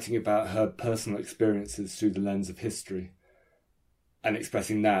writing about her personal experiences through the lens of history and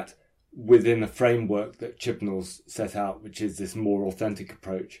expressing that within a framework that Chibnall's set out, which is this more authentic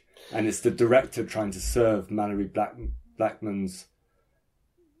approach. And it's the director trying to serve Mallory Blackman's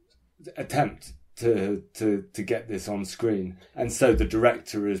attempt to get this on screen. And so the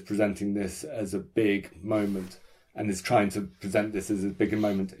director is presenting this as a big moment and is trying to present this as a bigger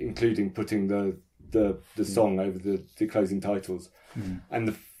moment, including putting the song over the closing titles.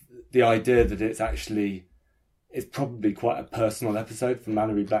 And the idea that it's probably quite a personal episode for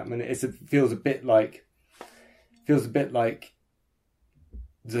Mallory Blackman. It feels a bit like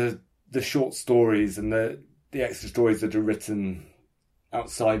the short stories and the extra stories that are written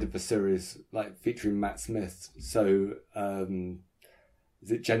outside of the series, like featuring Matt Smith. So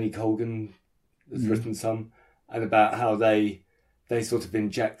is it Jenny Colgan that's written some, and about how they sort of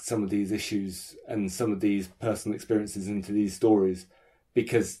inject some of these issues and some of these personal experiences into these stories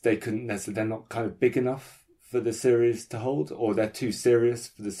because they're not kind of big enough for the series to hold, or they're too serious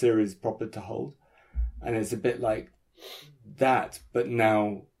for the series proper to hold. And it's a bit like that, but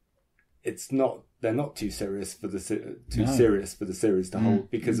now they're not too serious for the serious for the series to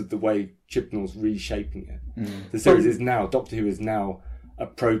hold because of the way Chibnall's reshaping it. The series is now, Doctor Who is now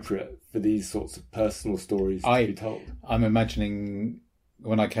appropriate for these sorts of personal stories to be told. I'm imagining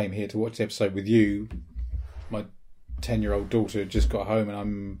when I came here to watch the episode with you, my 10-year-old daughter had just got home and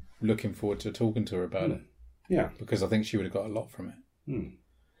I'm looking forward to talking to her about it. Yeah. Because I think she would have got a lot from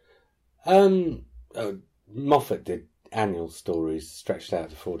it. Moffat did annual stories stretched out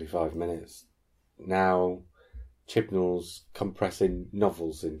to 45 minutes. Now Chibnall's compressing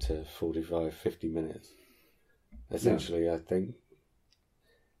novels into 45, 50 minutes. Essentially, I think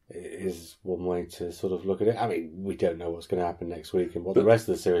is one way to sort of look at it. I mean, we don't know what's going to happen next week and what the rest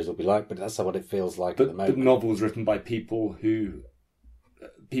of the series will be like, but that's what it feels like at the moment. But novels written by people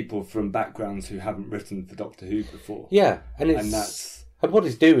from backgrounds who haven't written for Doctor Who before. Yeah, and what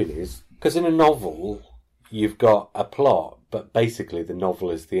it's doing is, because in a novel you've got a plot, but basically the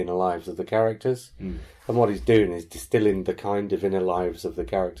novel is the inner lives of the characters. And what he's doing is distilling the kind of inner lives of the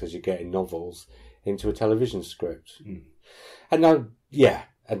characters you get in novels into a television script. And now,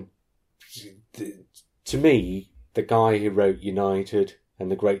 and to me, the guy who wrote United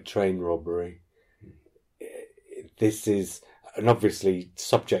and The Great Train Robbery, this is, and obviously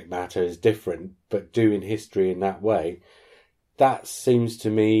subject matter is different, but doing history in that way, that seems to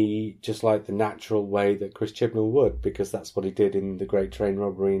me just like the natural way that Chris Chibnall would, because that's what he did in The Great Train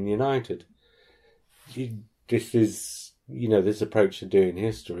Robbery and United. This approach to doing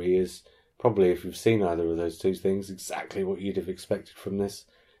history is probably, if you've seen either of those two things, exactly what you'd have expected from this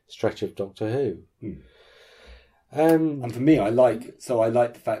stretch of Doctor Who. And for me, I like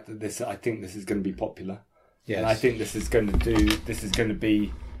the fact that I think this is going to be popular. Yes. And I think this is going to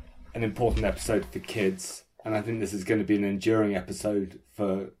be an important episode for kids, and I think this is going to be an enduring episode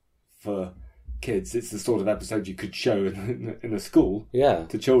for kids. It's the sort of episode you could show in a school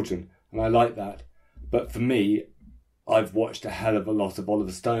to children, and I like that. But for me, I've watched a hell of a lot of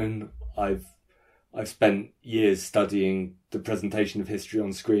Oliver Stone. I've spent years studying the presentation of history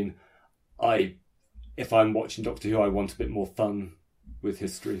on screen. If I'm watching Doctor Who, I want a bit more fun with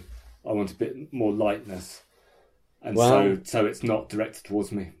history. I want a bit more lightness. And so it's not directed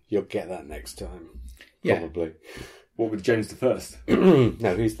towards me. You'll get that next time. Yeah. Probably. What with James the First?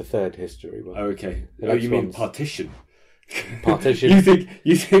 No, he's the third history one. Oh, okay. The next You mean one's- Partition? Partition.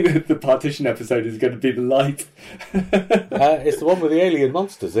 You think that the Partition episode is going to be the light? It's the one with the alien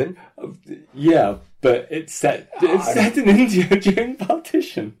monsters in. Yeah, but it's set in India during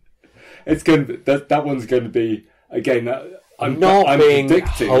Partition. It's going to be, that one's going to be again. I'm being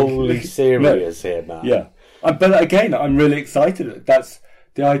predicting. wholly serious here, man. Yeah, but again, I'm really excited. That's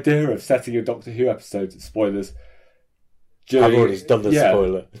the idea of setting a Doctor Who episode. Spoilers. I've already done the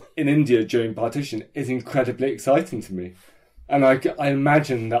spoiler. In India during Partition is incredibly exciting to me. And I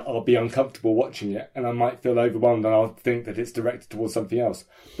imagine that I'll be uncomfortable watching it and I might feel overwhelmed and I'll think that it's directed towards something else.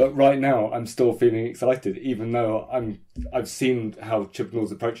 But right now, I'm still feeling excited, even though I've seen how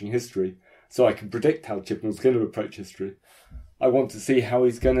Chibnall's approaching history, so I can predict how Chibnall's going to approach history. I want to see how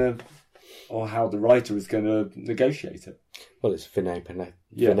he's going to, or how the writer is going to negotiate it. Well, it's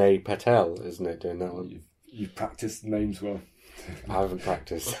Vinay Patel, isn't it, doing that one? You've practiced names well. I haven't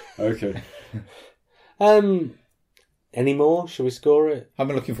practiced. Okay. Any more? Shall we score it? I've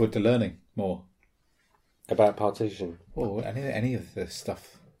been looking forward to learning more about Partition. or any of the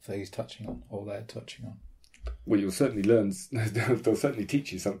stuff that he's touching on, or they're touching on. Well, you'll certainly learn. They'll certainly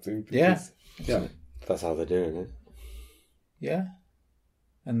teach you something. Yeah. That's how they're doing it. Yeah,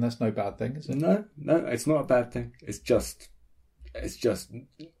 and that's no bad thing, is it? No, it's not a bad thing. It's just,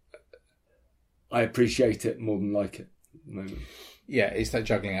 I appreciate it more than like it at the moment. Yeah, it's that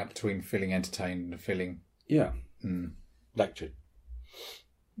juggling act between feeling entertained and feeling Lectured,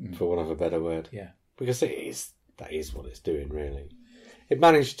 for want of a better word. Yeah, because that is what it's doing, really. It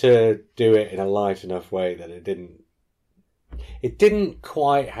managed to do it in a light enough way that it didn't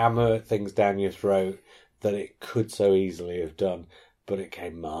quite hammer things down your throat that it could so easily have done, but it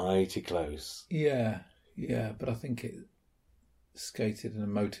came mighty close. Yeah, but I think it skated an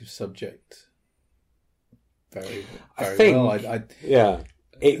emotive subject very well.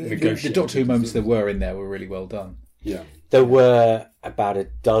 The Doctor Who moments there were in there were really well done. Yeah. There were about a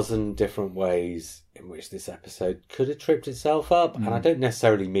dozen different ways in which this episode could have tripped itself up, and I don't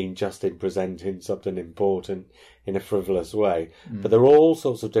necessarily mean just in presenting something important in a frivolous way, but there were all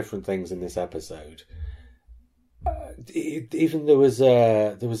sorts of different things in this episode. Even there was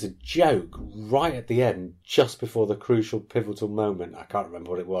a joke right at the end, just before the crucial pivotal moment. I can't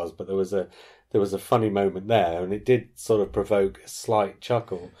remember what it was, but there was a funny moment there, and it did sort of provoke a slight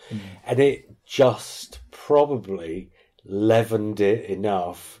chuckle, and it just probably leavened it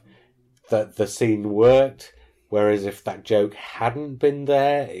enough that the scene worked. Whereas if that joke hadn't been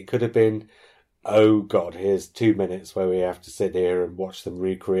there, it could have been, oh God, here's 2 minutes where we have to sit here and watch them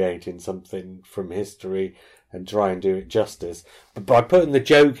recreating something from history and try and do it justice. But by putting the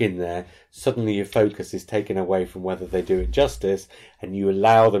joke in there, suddenly your focus is taken away from whether they do it justice, and you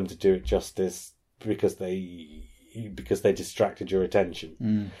allow them to do it justice because they distracted your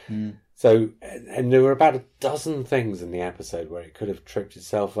attention. So, and there were about a dozen things in the episode where it could have tripped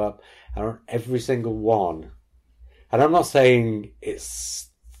itself up, and on every single one. And I'm not saying it's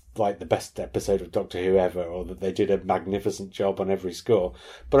like the best episode of Doctor Who ever, or that they did a magnificent job on every score,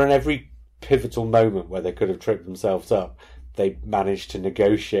 but on every pivotal moment where they could have tripped themselves up, they managed to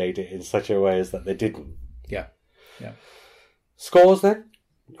negotiate it in such a way as that they didn't. Yeah. Scores then?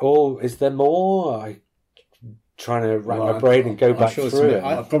 Or is there more? I'm trying to rack my brain and go back through it.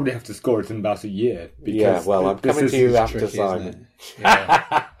 I'll probably have to score it in about a year. I'm coming to you after Simon.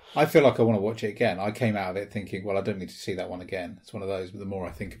 Yeah. I feel like I want to watch it again. I came out of it thinking, well, I don't need to see that one again. It's one of those, but the more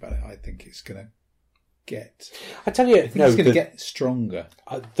I think about it, I think it's going to get... I tell you, it's going to get stronger.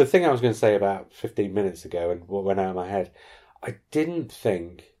 The thing I was going to say about 15 minutes ago and what went out of my head, I didn't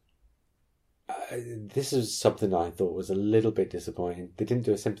think... this is something I thought was a little bit disappointing. They didn't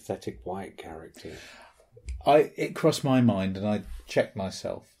do a sympathetic white character. It crossed my mind and I checked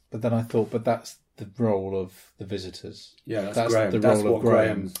myself, but then I thought, but that's the role of the visitors. Yeah, that's Graham. the That's role of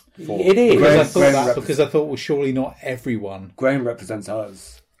Graham's Graham. It is. Because I thought, well, surely not everyone. Graham represents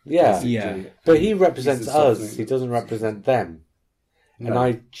us. Yeah. But he represents us. He doesn't represent them. No. And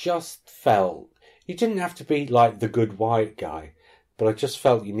I just felt you didn't have to be like the good white guy, but I just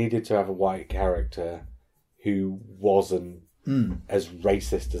felt you needed to have a white character who wasn't as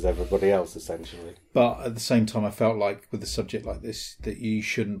racist as everybody else, essentially. But at the same time, I felt like with a subject like this that you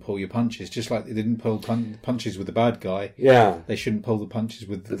shouldn't pull your punches. Just like they didn't pull punches with the bad guy. Yeah, they shouldn't pull the punches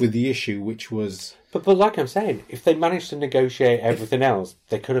with the issue, which was. But like I'm saying, if they managed to negotiate everything else,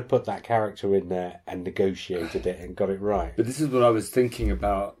 they could have put that character in there and negotiated it and got it right. But this is what I was thinking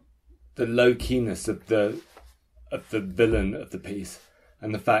about: the low keyness of the villain of the piece,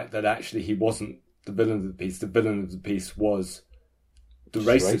 and the fact that actually he wasn't the villain of the piece. The villain of the piece was the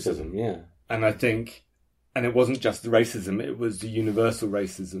racism. Yeah. And I think, and it wasn't just the racism; it was the universal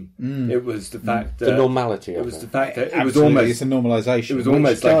racism. It was the fact that the normality. It was the fact that it was almost it's a normalisation. It was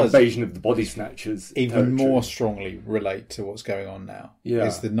almost like Invasion of the Body Snatchers. Even territory. More strongly relate to what's going on now. Yeah,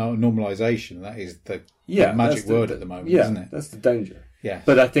 it's the normalisation. That is the magic word at the moment, isn't it? That's the danger. Yeah.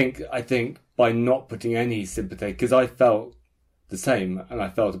 But I think by not putting any sympathy, because I felt the same, and I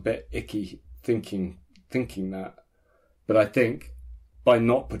felt a bit icky thinking that. But I think by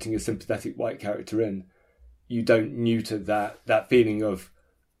not putting a sympathetic white character in, you don't neuter that feeling of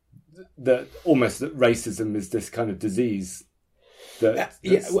that almost that racism is this kind of disease. Only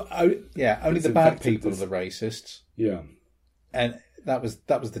the bad people are the racists. Yeah, and that was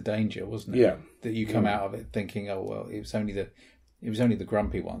the danger, wasn't it? Yeah, that you come out of it thinking, oh well, it was only the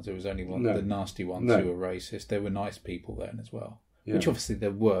grumpy ones. It was only the nasty ones who were racist. There were nice people then as well, which obviously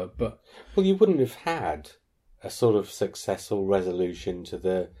there were. But you wouldn't have had a sort of successful resolution to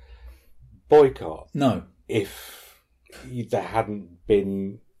the boycott. No, if there hadn't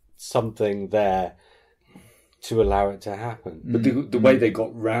been something there to allow it to happen. But the way they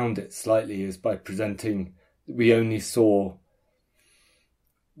got round it slightly is by presenting. We only saw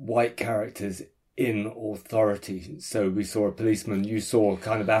white characters in authority. So we saw a policeman. You saw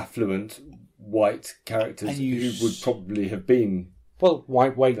kind of affluent white characters who would probably have been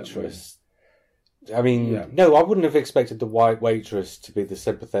white waitress. I mean, no, I wouldn't have expected the white waitress to be the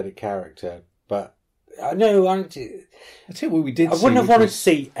sympathetic character, but no, I tell you what we did. I wouldn't have wanted to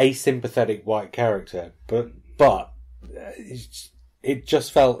see a sympathetic white character, but it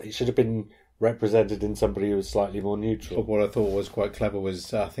just felt it should have been represented in somebody who was slightly more neutral. But what I thought was quite clever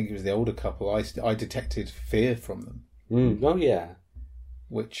was I think it was the older couple. I detected fear from them. Oh yeah,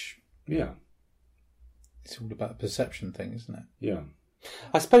 which it's all about a perception thing, isn't it? Yeah.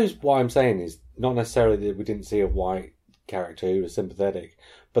 I suppose what I'm saying is not necessarily that we didn't see a white character who was sympathetic,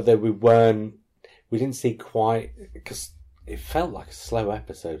 but that we didn't see quite, because it felt like a slow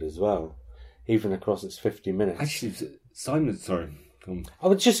episode as well, even across its 50 minutes. Actually, Simon, sorry. I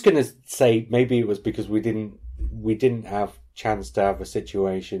was just going to say maybe it was because we didn't have chance to have a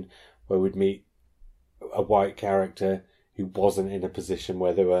situation where we'd meet a white character who wasn't in a position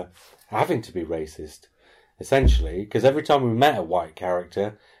where they were having to be racist. Essentially, because every time we met a white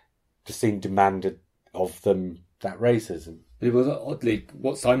character, the scene demanded of them that racism. It was oddly,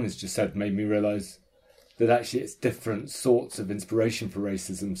 what Simon's just said made me realise that actually it's different sorts of inspiration for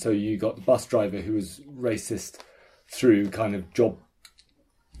racism. So you got the bus driver who was racist through kind of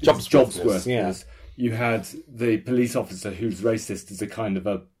jobsworthiness. Yeah. You had the police officer who's racist as a kind of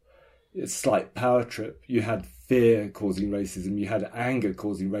a slight power trip. You had fear causing racism. You had anger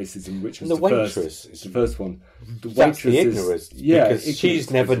causing racism, which was the first one. The That's the ignorance. Because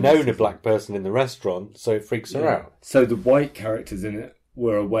she's never known a black person in the restaurant, so it freaks her out. So the white characters in it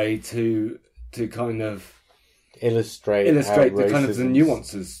were a way to kind of illustrate the kind of the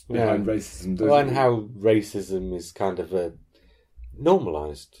nuances behind racism. And how racism is kind of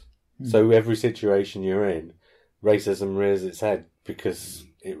normalised. So every situation you're in, racism rears its head because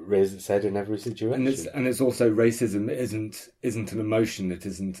it rears its head in every situation. And it's also racism isn't an emotion, it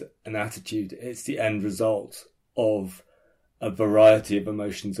isn't an attitude, it's the end result of a variety of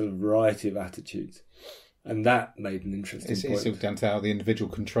emotions and a variety of attitudes. And that made an interesting point. It's all down to how the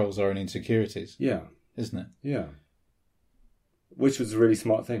individual controls their own insecurities. Yeah. Isn't it? Yeah. Which was a really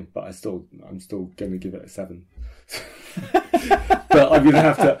smart thing, but I'm still going to give it a 7. But I'm going to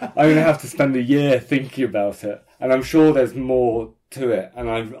have to spend a year thinking about it, and I'm sure there's more to it. And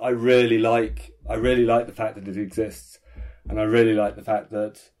I really like the fact that it exists, and I really like the fact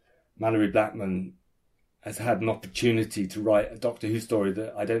that Mallory Blackman has had an opportunity to write a Doctor Who story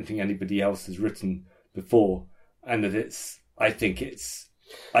that I don't think anybody else has written before, and that I think it's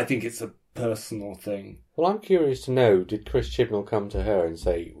a personal thing. Well, I'm curious to know, did Chris Chibnall come to her and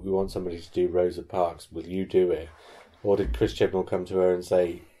say, we want somebody to do Rosa Parks, will you do it? Or did Chris Chibnall come to her and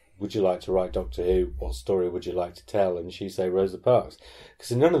say, would you like to write Doctor Who? What story would you like to tell? And she say Rosa Parks.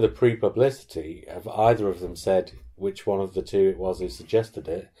 Because in none of the pre-publicity have either of them said which one of the two it was who suggested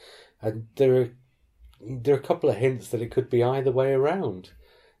it. And there are a couple of hints that it could be either way around.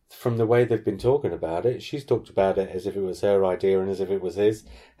 from the way they've been talking about it, she's talked about it as if it was her idea and as if it was his,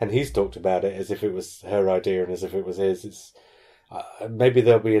 and he's talked about it as if it was her idea and as if it was his. It's maybe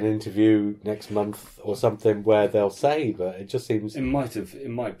there'll be an interview next month or something where they'll say, but it just seems it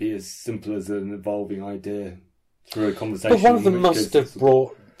might be as simple as an evolving idea through a conversation. But one of them must have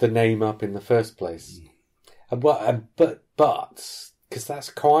brought the name up in the first place, but because that's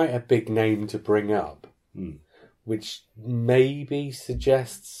quite a big name to bring up, which maybe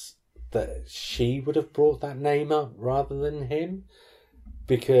suggests that she would have brought that name up rather than him,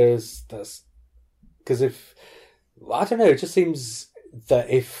 because if I don't know, it just seems that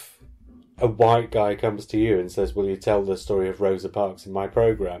if a white guy comes to you and says, "Will you tell the story of Rosa Parks in my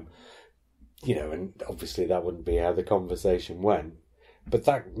programme?" And obviously that wouldn't be how the conversation went, but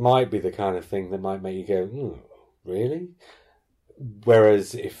that might be the kind of thing that might make you go, really?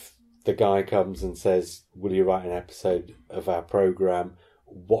 Whereas if the guy comes and says, "Will you write an episode of our programme?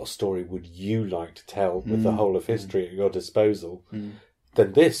 What story would you like to tell with the whole of history at your disposal?"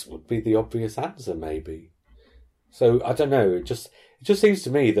 Then this would be the obvious answer, maybe. So I don't know. It just seems to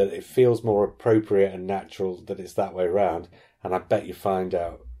me that it feels more appropriate and natural that it's that way around. And I bet you find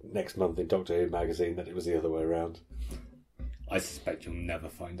out next month in Doctor Who magazine that it was the other way around. I suspect you'll never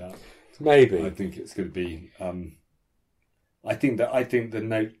find out. Maybe. I think it's going to be. I think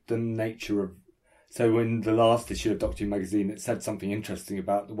the nature of. So in the last issue of Doctor Who magazine, it said something interesting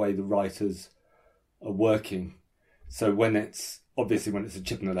about the way the writers are working. So when it's a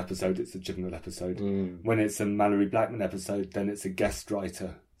Chibnall episode, it's a Chibnall episode. When it's a Mallory Blackman episode, then it's a guest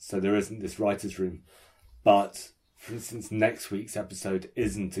writer. So there isn't this writer's room. But, for instance, next week's episode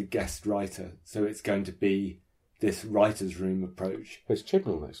isn't a guest writer. So it's going to be this writer's room approach. It's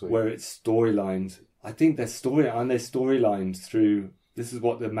Chibnall next week. Where it's storylined. I think they're storylined through... This is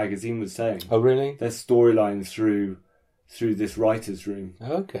what the magazine was saying. Oh, really? They're storylined through this writer's room.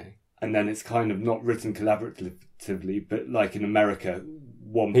 Okay. And then it's kind of not written collaboratively, but like in America,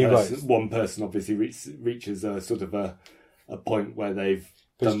 one person obviously reaches a sort of a point where they've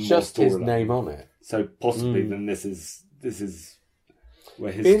done There's just more his name on it. So possibly then this is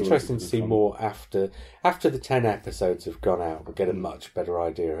where his. It'd be interesting to see more after the 10 episodes have gone out. We'll get a much better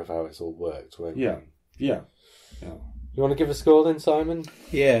idea of how it's all worked. Won't we? Yeah. You want to give a score then, Simon?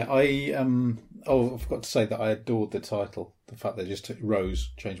 Yeah, I forgot to say that I adored the title. The fact they just took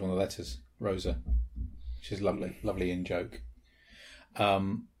Rose, changed one of the letters, Rosa, which is lovely in joke.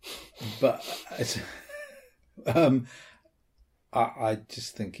 But it's, I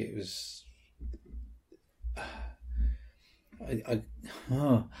just think it was. I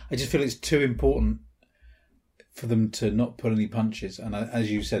just feel it's too important for them to not pull any punches, and as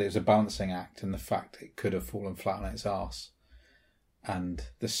you said, it was a balancing act, and the fact it could have fallen flat on its arse, and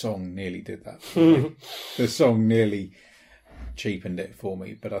the song nearly did that for me. The song nearly cheapened it for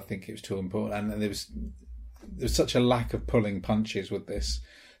me, but I think it was too important, and there was such a lack of pulling punches with this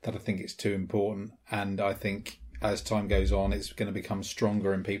that I think it's too important, and I think as time goes on it's going to become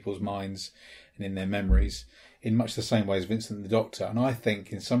stronger in people's minds and in their memories in much the same way as Vincent and the Doctor, and I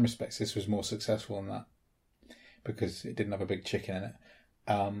think in some respects this was more successful than that, because it didn't have a big chicken in it,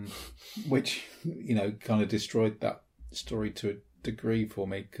 which, kind of destroyed that story to a degree for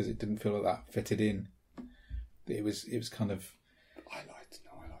me, because it didn't feel like that fitted in. It was kind of... I liked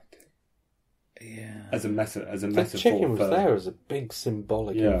it. Yeah. As a metaphor. The chicken was there as a big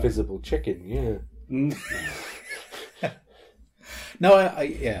symbolic invisible chicken, yeah. No,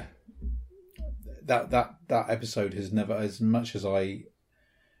 I that episode has never, as much as I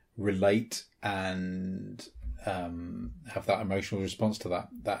relate and have that emotional response to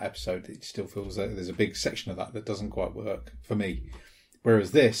that episode, it still feels that there's a big section of that doesn't quite work for me.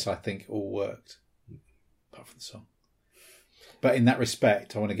 Whereas this, I think, all worked, apart from the song. But in that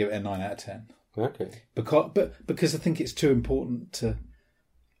respect, I want to give it a 9 out of 10. Okay. Because I think it's too important to.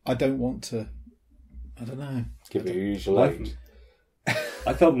 I don't want to. I don't know. Give it your usual 8.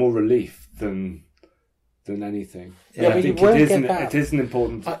 I felt more relief than anything. Yeah, I think it is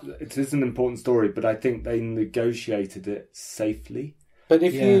an important story, but I think they negotiated it safely. But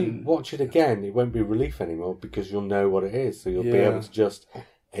if you watch it again, it won't be relief anymore, because you'll know what it is, so you'll be able to just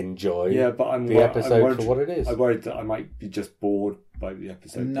enjoy the episode for what it is. I'm worried that I might be just bored by the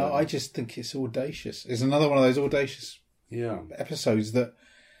episode. No, I just think it's audacious. It's another one of those audacious episodes that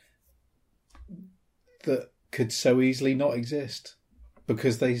could so easily not exist,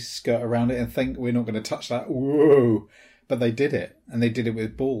 because they skirt around it and think we're not going to touch that. Whoa! But they did it, and they did it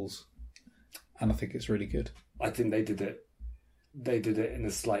with balls, and I think it's really good. I think they did it in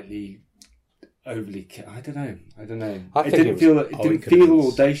a slightly overly. I don't know. I think it didn't feel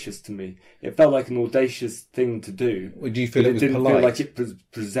audacious to me. It felt like an audacious thing to do. Would you feel it was didn't polite? feel like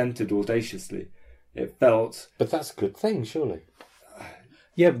it presented audaciously. It felt. But that's a good thing, surely.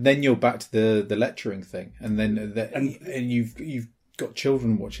 Yeah, but then you're back to the lecturing thing, and then and you've got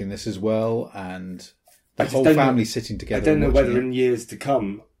children watching this as well, and the whole family sitting together. I don't know whether in years to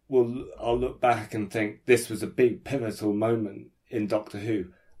come I'll look back and think this was a big pivotal moment in Doctor Who,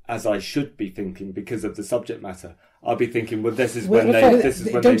 as I should be thinking because of the subject matter. I'll be thinking, well, this is when they.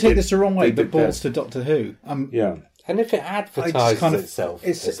 Don't take this the wrong way, but balls to Doctor Who. Yeah. And if it advertises itself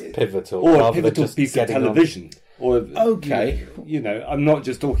as pivotal, or a pivotal piece of television, or okay, I'm not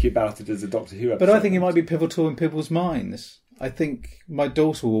just talking about it as a Doctor Who episode. But I think it might be pivotal in people's minds. I think my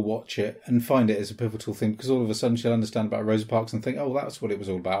daughter will watch it and find it as a pivotal thing because all of a sudden she'll understand about Rosa Parks and think, oh, that's what it was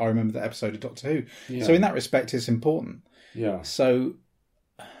all about. I remember that episode of Doctor Who. Yeah. So in that respect, it's important. Yeah. So,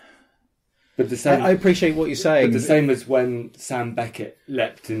 but the same, I appreciate what you're saying. But the same as when Sam Beckett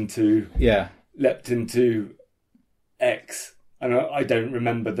leapt into X, and I don't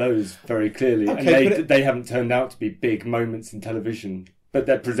remember those very clearly. Okay, and they haven't turned out to be big moments in television. But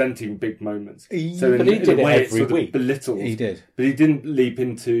they're presenting big moments. So in a way, it's sort of belittled. He did. But he didn't leap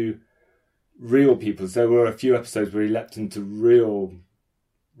into real people. There were a few episodes where he leapt into real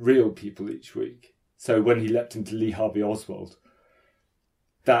people each week. So when he leapt into Lee Harvey Oswald,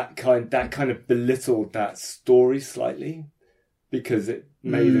 that kind of belittled that story slightly because it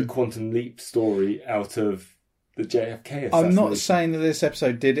made a quantum leap story out of the JFK assassination. I'm not saying that this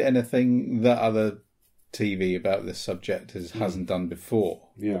episode did anything that other TV about this subject hasn't done before.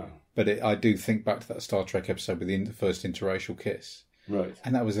 Yeah. But I do think back to that Star Trek episode with the first interracial kiss. Right.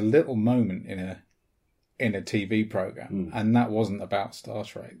 And that was a little moment in a TV program. And that wasn't about Star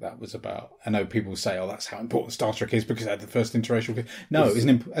Trek. That was about, I know people say, oh, that's how important Star Trek is because it had the first interracial kiss. No, it was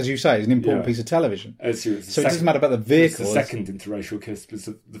as you say, it's an important piece of television. So it doesn't matter about the vehicle. It's the second interracial kiss.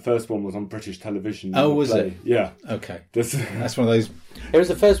 The first one was on British television. Oh, was it? Yeah. Okay. That's one of those. It was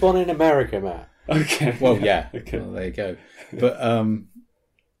the first one in America, Matt. Okay. Well, yeah. Okay. Well, there you go. But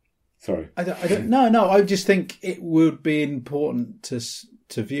sorry. I don't. No. I just think it would be important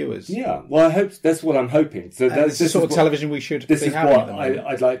to viewers. Yeah. Well, I hope that's what I'm hoping. So that's the sort of television we should. This is what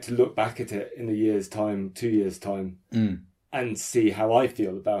I'd like to look back at it in a year's time, 2 years' time, and see how I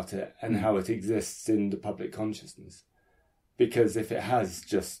feel about it and how it exists in the public consciousness. Because if it has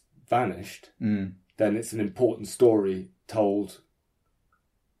just vanished, then it's an important story told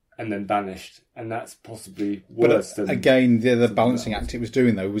and then vanished, and that's possibly worse than... Again, the balancing act it was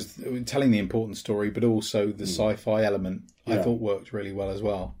doing, though, was telling the important story, but also the sci-fi element, I thought worked really well as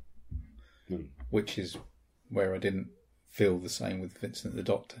well, which is where I didn't feel the same with Vincent the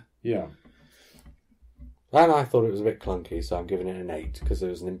Doctor. Yeah. And I thought it was a bit clunky, so I'm giving it an 8, because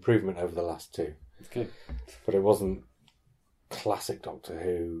there was an improvement over the last two. Okay. But it wasn't classic Doctor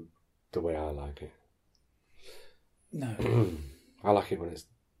Who the way I like it. No. I like it when it's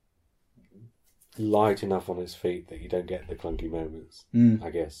light enough on its feet that you don't get the clunky moments, I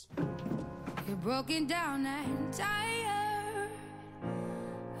guess. You're broken down and tired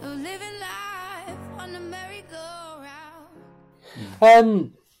of living life on the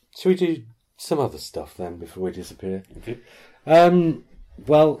merry-go-round. Should we do some other stuff then before we disappear? Okay.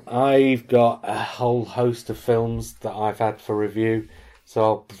 Well, I've got a whole host of films that I've had for review, so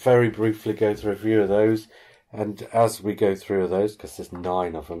I'll very briefly go through a few of those. And as we go through those, because there's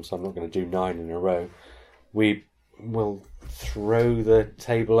 9 of them, so I'm not going to do 9 in a row, we will throw the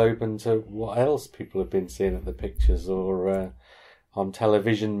table open to what else people have been seeing at the pictures or on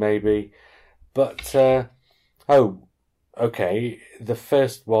television maybe. But, okay, the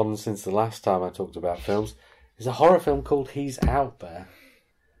first one since the last time I talked about films is a horror film called He's Out There,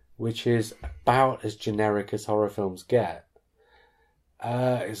 which is about as generic as horror films get.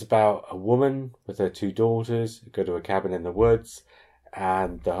 It's about a woman with her 2 daughters who go to a cabin in the woods,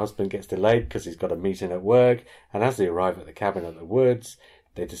 and the husband gets delayed because he's got a meeting at work, and as they arrive at the cabin in the woods,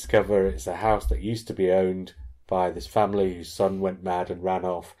 they discover it's a house that used to be owned by this family whose son went mad and ran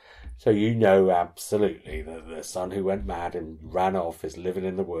off. So you know absolutely that the son who went mad and ran off is living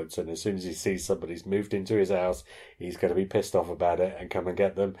in the woods, and as soon as he sees somebody's moved into his house, he's going to be pissed off about it and come and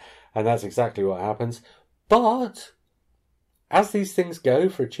get them, and that's exactly what happens. But as these things go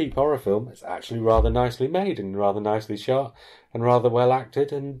for a cheap horror film, it's actually rather nicely made and rather nicely shot and rather well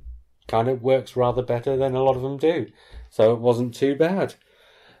acted and kind of works rather better than a lot of them do. So it wasn't too bad.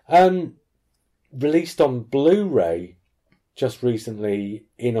 Released on Blu-ray just recently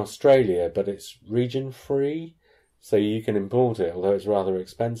in Australia, but it's region free, so you can import it, although it's rather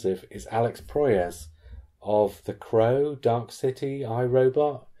expensive, is Alex Proyas of The Crow, Dark City,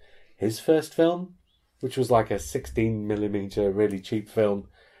 iRobot. his first film, which was like a 16mm really cheap film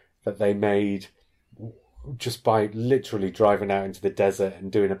that they made just by literally driving out into the desert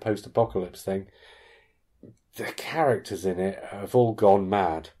and doing a post-apocalypse thing. The characters in it have all gone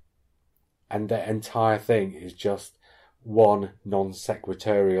mad, and the entire thing is just one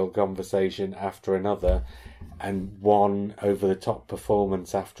non-sequitorial conversation after another, and one over-the-top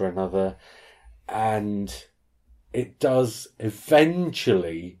performance after another, and it does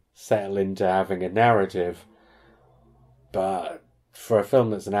eventually settle into having a narrative, but for a film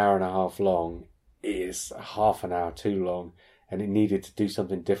that's an hour and a half long, it is half an hour too long, and it needed to do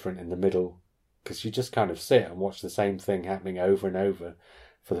something different in the middle, because you just kind of sit and watch the same thing happening over and over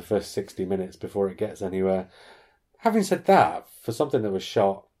for the first 60 minutes before it gets anywhere. Having said that, for something that was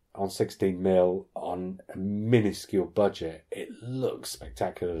shot on 16mm on a minuscule budget, it looks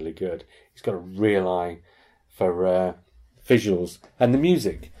spectacularly good. It's got a real eye for visuals, and the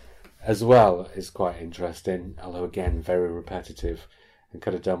music as well is quite interesting, although again very repetitive and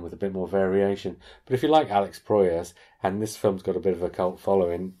could have done with a bit more variation. But if you like Alex Proyas, and this film's got a bit of a cult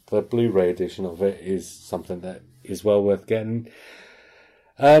following, the Blu-ray edition of it is something that is well worth getting.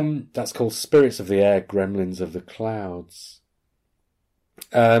 That's called Spirits of the Air, Gremlins of the Clouds.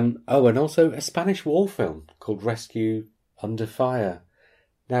 And also a Spanish war film called Rescue Under Fire.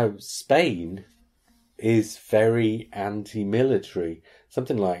 Now, Spain is very anti-military.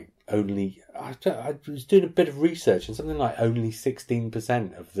 Something like I was doing a bit of research, and something like only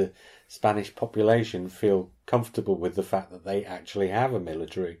 16% of the Spanish population feel comfortable with the fact that they actually have a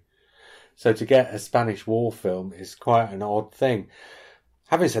military. So to get a Spanish war film is quite an odd thing.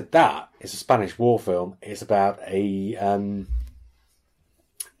 Having said that, it's a Spanish war film. It's about a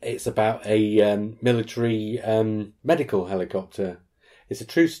military medical helicopter. It's a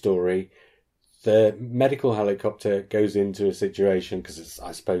true story. The medical helicopter goes into a situation, because it's,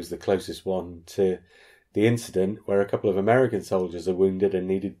 I suppose, the closest one to the incident, where a couple of American soldiers are wounded and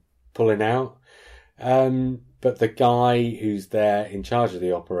needed pulling out. But the guy who's there in charge of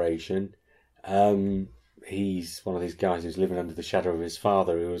the operation, he's one of these guys who's living under the shadow of his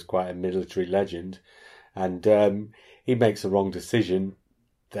father, who was quite a military legend, and he makes a wrong decision.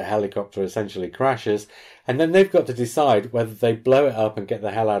 The helicopter essentially crashes, and then they've got to decide whether they blow it up and get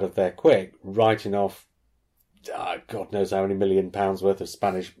the hell out of there quick, writing off God knows how many £1 million worth of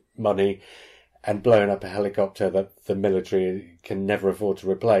Spanish money, and blowing up a helicopter that the military can never afford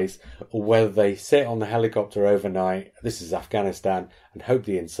to replace, or whether they sit on the helicopter overnight, this is Afghanistan, and hope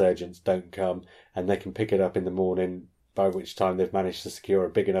the insurgents don't come, and they can pick it up in the morning, by which time they've managed to secure a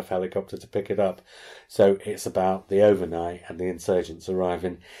big enough helicopter to pick it up. So it's about the overnight and the insurgents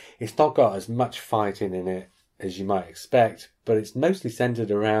arriving. It's not got as much fighting in it as you might expect, but it's mostly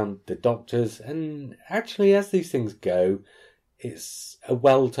centred around the doctors, and actually, as these things go, it's a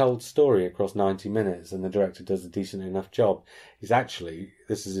well-told story across 90 minutes, and the director does a decent enough job.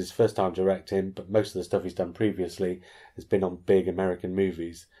 This is his first time directing, but most of the stuff he's done previously has been on big American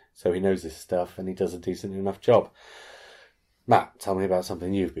movies, so he knows this stuff, and he does a decent enough job. Matt, tell me about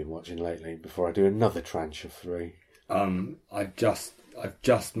something you've been watching lately before I do another tranche of 3. I've just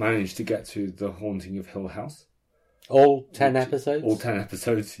managed to get to The Haunting of Hill House. All 10 episodes? All 10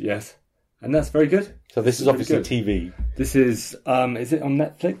 episodes, yes. And that's very good. So this is obviously TV. This is it on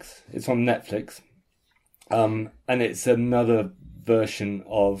Netflix? It's on Netflix. And it's another version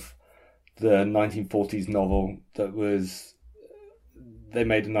of the 1940s novel they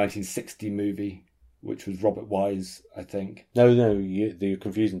made a 1960 movie, which was Robert Wise, I think. No, you're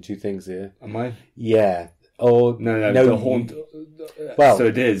confusing two things here. Am I? Yeah. Oh no. Well, so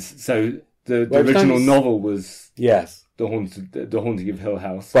it is. So the original novel was yes, the Haunting of Hill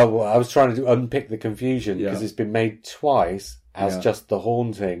House. Well, I was trying to unpick the confusion because it's been made twice as just The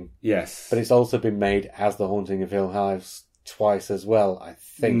Haunting. Yes, but it's also been made as The Haunting of Hill House twice as well, I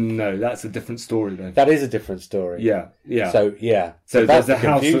think. No, that's a different story though. That is a different story. Yeah. So So that's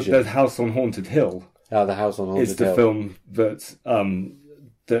there's a house on Haunted Hill. Oh, the House on Haunted Hill. It's the film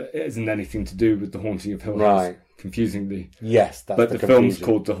that isn't anything to do with The Haunting of Hill House. Right. Confusingly. Yes, that's but the film's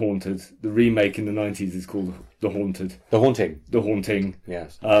called The Haunted. The remake in the 90s is called The Haunted. The Haunting. The Haunting.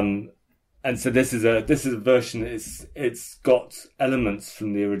 Yes. And so this is a version. It's got elements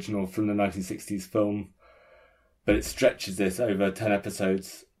from the original, from the 1960s film, but it stretches this over 10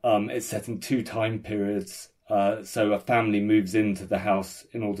 episodes. It's set in 2 time periods. So a family moves into the house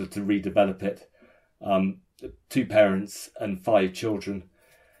in order to redevelop it. 2 parents and 5 children.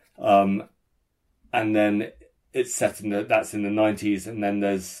 And then it's set that's in the 90s, and then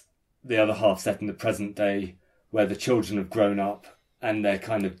there's the other half set in the present day, where the children have grown up and they're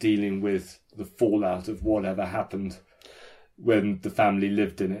kind of dealing with the fallout of whatever happened. when the family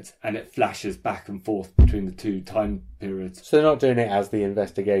lived in it, and it flashes back and forth between the two time periods. So they're not doing it as the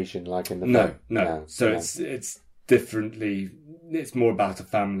investigation like in the film? No. So it's differently. It's more about a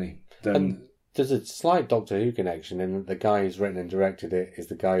family than. And there's a slight Doctor Who connection in that the guy who's written and directed it is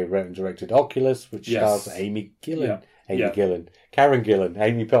the guy who wrote and directed Oculus, which stars Amy Gillan. Karen Gillan,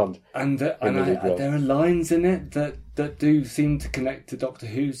 Amy Pond. And there are lines in it that do seem to connect to Doctor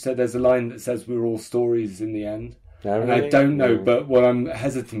Who. So there's a line that says we're all stories in the end. No, and really? I don't know, but what I'm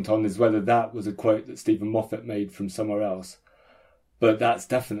hesitant on is whether that was a quote that Stephen Moffat made from somewhere else. But that's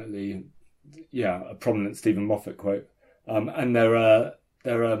definitely, a prominent Stephen Moffat quote. And there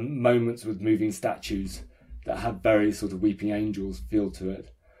are moments with moving statues that have very sort of Weeping Angels feel to it.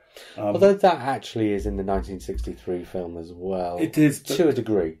 Although that actually is in the 1963 film as well. It is. To a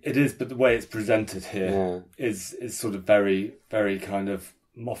degree. It is, but the way it's presented here is sort of very, very kind of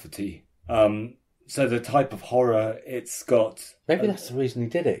Moffat-y. So the type of horror it's got... Maybe that's the reason he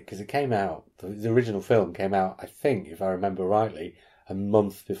did it, because it came out, the original film came out, I think, if I remember rightly, a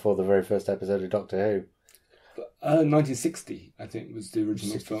month before the very first episode of Doctor Who. 1960, I think, was the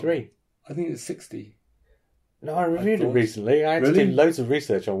original 63. film. I think it's 60. No, I reviewed it recently. I had to do loads of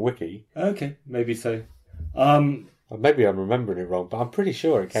research on Wiki. Okay, maybe so. Or maybe I'm remembering it wrong, but I'm pretty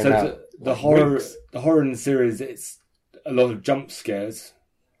sure it came out. The horror in the series, it's a lot of jump scares,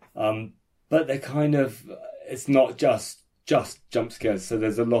 but they're kind of, it's not just jump scares. So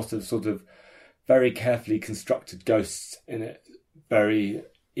there's a lot of sort of very carefully constructed ghosts in it, very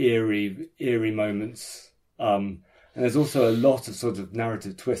eerie moments. And there's also a lot of sort of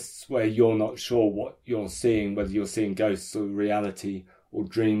narrative twists where you're not sure what you're seeing, whether you're seeing ghosts or reality or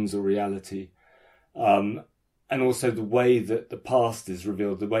dreams or reality. And also the way that the past is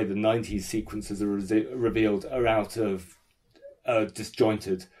revealed, the way the 90s sequences are revealed are out of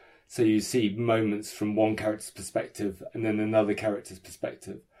disjointed. So you see moments from one character's perspective and then another character's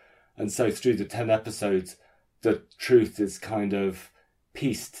perspective. And so through the 10 episodes, the truth is kind of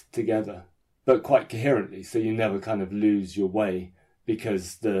pieced together, but quite coherently. So you never kind of lose your way,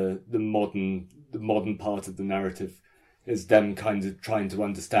 because the modern part of the narrative is them kind of trying to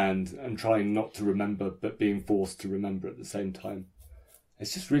understand and trying not to remember, but being forced to remember at the same time.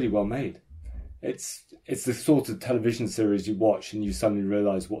 It's just really well made. It's the sort of television series you watch and you suddenly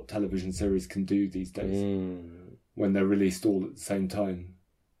realise what television series can do these days when they're released all at the same time.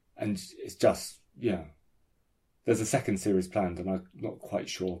 And it's just, there's a second series planned and I'm not quite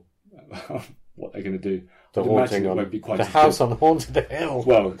sure what they're going to do. The haunting on won't be quite the house on Haunted Hill.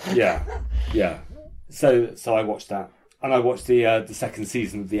 Well, yeah. So I watched that. And I watched the second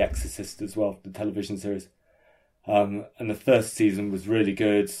season of The Exorcist as well, the television series. And the first season was really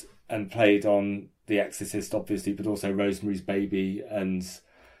good and played on The Exorcist, obviously, but also Rosemary's Baby and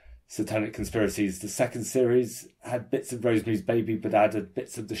Satanic Conspiracies. The second series had bits of Rosemary's Baby, but added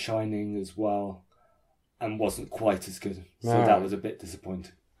bits of The Shining as well, and wasn't quite as good. So that was a bit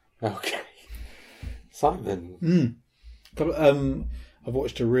disappointing. Okay. Simon. I've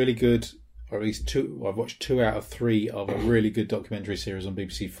watched a really good, or at least two, I've watched 2 out of 3 of a really good documentary series on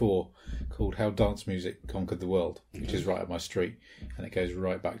BBC 4 called How Dance Music Conquered the World, which is right up my street, and it goes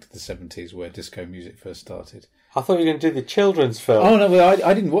right back to the 70s where disco music first started. I thought you were going to do the children's film. Oh no, well,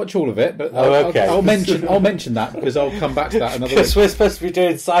 I didn't watch all of it, but okay. I'll mention that because I'll come back to that another week. Because we're supposed to be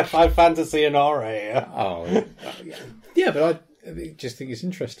doing sci-fi, fantasy, and horror here. Oh, yeah, but I just think it's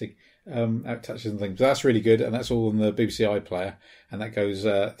interesting. How it touches on things. But that's really good, and that's all on the BBC iPlayer, and that goes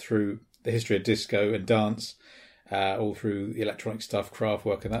through the history of disco and dance, all through the electronic stuff, craft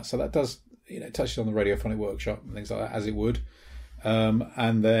work, and that. So that does, it touches on the Radiophonic Workshop and things like that, as it would.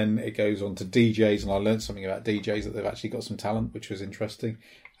 And then it goes on to DJs, and I learned something about DJs, that they've actually got some talent, which was interesting.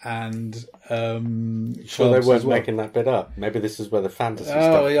 And sure they weren't making that bit up. Maybe this is where the fantasy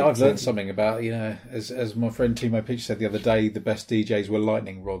stuff. Oh yeah, I've learned something about, as my friend Timo Peach said the other day, the best DJs were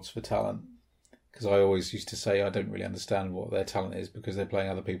lightning rods for talent. Because I always used to say I don't really understand what their talent is because they're playing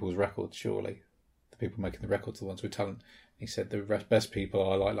other people's records. Surely the people making the records are the ones with talent. He said the best people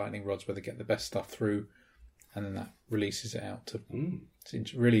are like lightning rods, where they get the best stuff through, and then that releases it out to.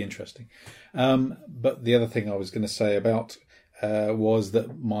 It's really interesting. But the other thing I was going to say about was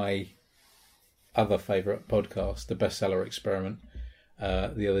that my other favourite podcast, The Bestseller Experiment,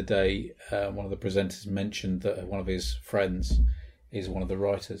 the other day, one of the presenters mentioned that one of his friends is one of the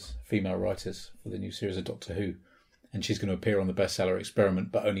writers, female writers, for the new series of Doctor Who, and she's going to appear on The Bestseller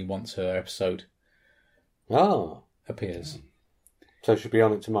Experiment, but only once her episode appears. So she'll be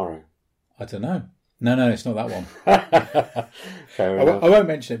on it tomorrow? I don't know. No, it's not that one. I won't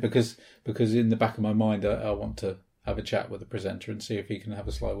mention it because in the back of my mind I want to have a chat with the presenter and see if he can have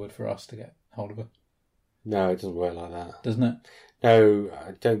a sly word for us to get hold of her. No, it doesn't work like that. Doesn't it? No,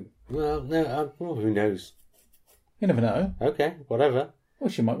 I don't. Well, no, well, who knows? You never know. Okay, whatever. Well,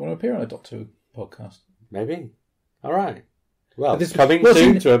 she might want to appear on a Doctor Who podcast. Maybe. All right. Well, This- coming well,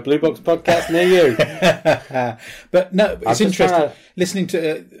 soon she- to a Blue Box podcast near you. But no, it's just interesting. trying to- Listening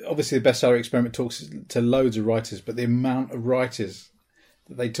to, obviously, the Bestseller Experiment talks to loads of writers, but the amount of writers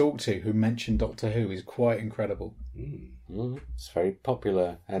that they talk to who mention Doctor Who is quite incredible. It's very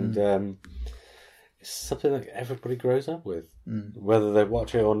popular, and it's something that everybody grows up with, whether they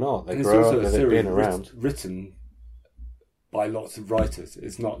watch it or not. They And it's grow also up a with it series being around. written by lots of writers.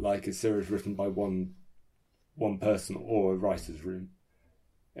 It's not like a series written by one person or a writer's room.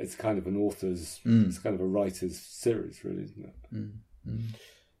 It's kind of an author's. It's kind of a writer's series, really, isn't it?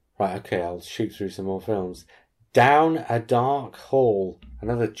 Right, okay, I'll shoot through some more films. Down a Dark Hall,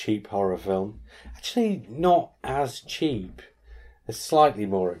 another cheap horror film. Actually, not as cheap. A slightly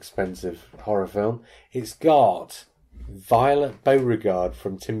more expensive horror film. It's got Violet Beauregard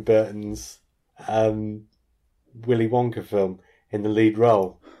from Tim Burton's Willy Wonka film in the lead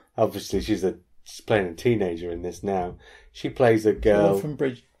role. Obviously, she's playing a teenager in this now. She plays a girl From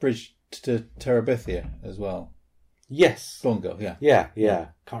Bridge to Terabithia as well. Yes. Blonde girl, yeah. Yeah.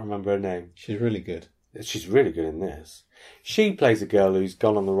 Can't remember her name. She's really good. She's really good in this. She plays a girl who's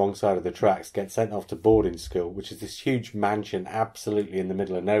gone on the wrong side of the tracks, gets sent off to boarding school, which is this huge mansion absolutely in the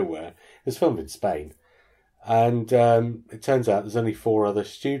middle of nowhere. It was filmed in Spain. And it turns out there's only 4 other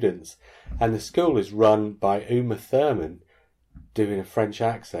students. And the school is run by Uma Thurman doing a French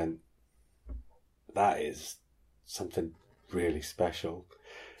accent. That is something really special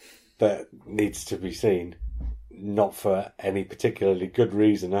that needs to be seen. Not for any particularly good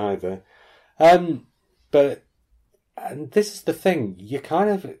reason either. But this is the thing,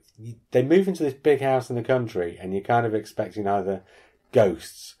 they move into this big house in the country and you're kind of expecting either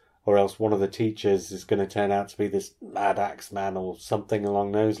ghosts or else one of the teachers is going to turn out to be this mad axe man or something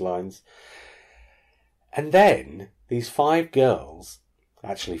along those lines. And then these 5 girls,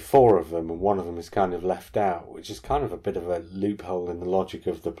 actually 4 of them, and one of them is kind of left out, which is kind of a bit of a loophole in the logic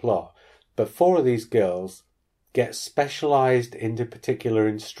of the plot. But 4 of these girls get specialised into particular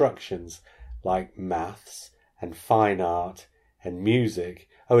instructions like maths and fine art and music.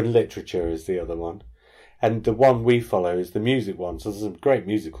 Oh, and literature is the other one. And the one we follow is the music one. So there's some great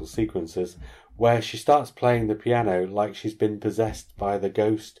musical sequences where she starts playing the piano like she's been possessed by the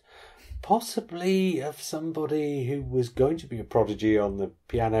ghost, possibly of somebody who was going to be a prodigy on the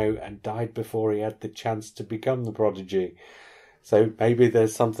piano and died before he had the chance to become the prodigy. So maybe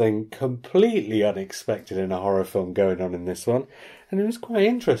there's something completely unexpected in a horror film going on in this one. And it was quite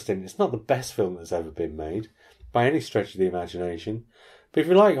interesting. It's not the best film that's ever been made, by any stretch of the imagination. But if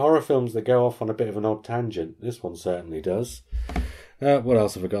you like horror films that go off on a bit of an odd tangent, this one certainly does. What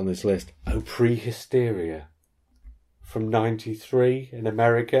else have I got on this list? Oh, Prehysteria. From 93 in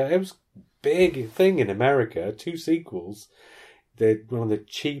America. It was a big thing in America. 2 sequels. They're one of the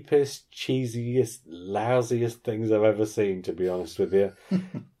cheapest, cheesiest, lousiest things I've ever seen, to be honest with you.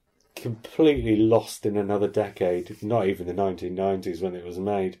 Completely lost in another decade. Not even the 1990s when it was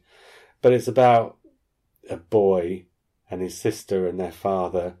made. But it's about a boy and his sister and their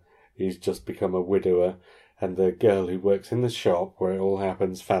father, who's just become a widower, and the girl who works in the shop where it all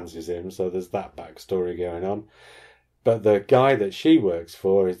happens fancies him, so there's that backstory going on. But the guy that she works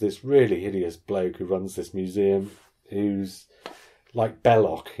for is this really hideous bloke who runs this museum, who's like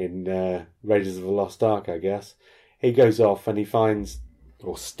Belloc in Raiders of the Lost Ark, I guess. He goes off and he finds,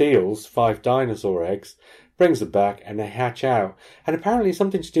 or steals, 5 dinosaur eggs, brings them back, and they hatch out. And apparently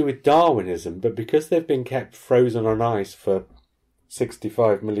something to do with Darwinism, but because they've been kept frozen on ice for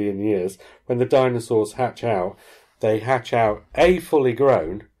 65 million years, when the dinosaurs hatch out, they hatch out A, fully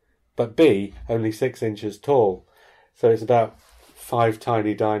grown, but B, only 6 inches tall. So it's about 5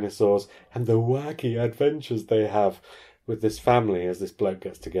 tiny dinosaurs and the wacky adventures they have with this family as this bloke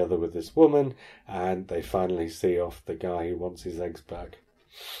gets together with this woman and they finally see off the guy who wants his eggs back.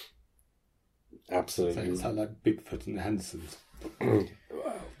 Absolutely. It's like Bigfoot and the Hendersons.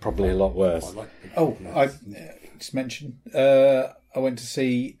 Probably a lot worse. I just mentioned, I went to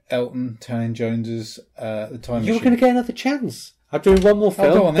see Elton Town Jones's The Time Machine. You were going to get another chance. I'm doing one more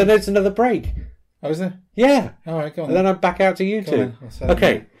film, go on then. then it's another break. Oh, is there? Yeah. All right, go on. And then I'm back out to you Go on two. then. I'll say that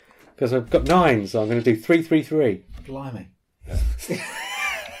Okay. Because I've got 9, so I'm going to do 3, 3, 3. Blimey.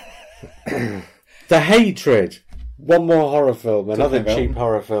 The Hatred. One more horror film. Another Talking about- cheap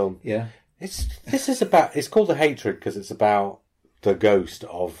horror film. Yeah. It's called The Hatred because it's about the ghost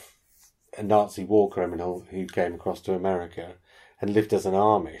of a Nazi war criminal who came across to America and lived as an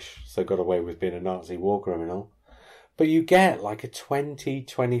Amish, so got away with being a Nazi war criminal. But you get like a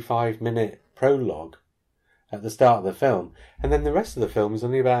 20-25 minute prologue at the start of the film, and then the rest of the film is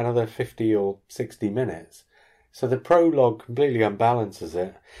only about another 50 or 60 minutes. So the prologue completely unbalances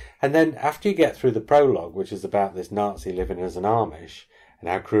it. And then after you get through the prologue, which is about this Nazi living as an Amish, and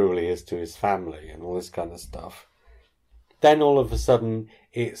how cruel he is to his family and all this kind of stuff, then all of a sudden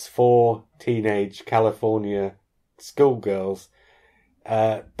it's 4 teenage California schoolgirls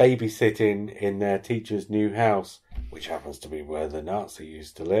babysitting in their teacher's new house, which happens to be where the Nazi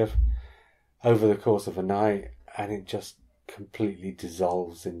used to live, over the course of a night, and it just completely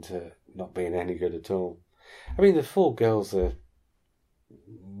dissolves into not being any good at all. I mean, the 4 girls are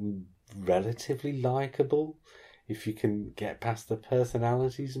relatively likeable, if you can get past the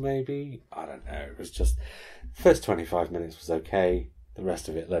personalities, maybe. I don't know. It was just... the first 25 minutes was okay. The rest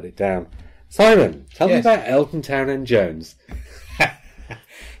of it let it down. Simon, tell me about Elton Town and Jones.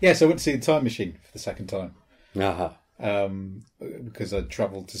 Yes, I went to see The Time Machine for the second time. Uh-huh. Because I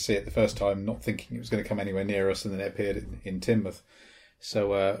travelled to see it the first time, not thinking it was going to come anywhere near us, and then it appeared in Teignmouth.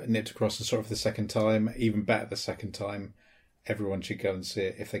 So nipped across and saw it for the second time. Even better the second time. Everyone should go and see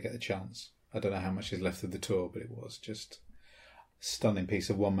it if they get the chance. I don't know how much is left of the tour, but it was just a stunning piece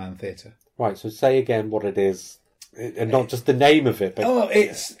of one-man theatre. Right, so say again what it is, and not just the name of it. But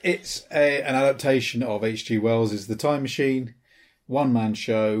it's an adaptation of H.G. Wells' The Time Machine, one-man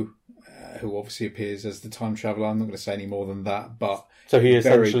show, who obviously appears as the time traveller. I'm not going to say any more than that, but... so he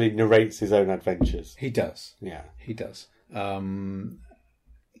essentially narrates his own adventures. He does. Yeah. He does.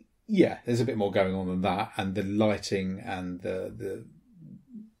 Yeah, there's a bit more going on than that, and the lighting and the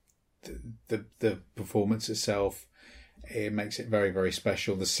performance itself, it makes it very, very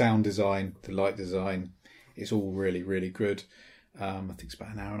special. The sound design, the light design, it's all really, really good. I think it's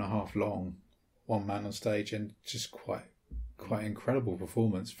about an hour and a half long, one man on stage, and just quite incredible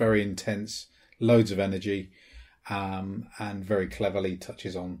performance. Very intense, loads of energy, and very cleverly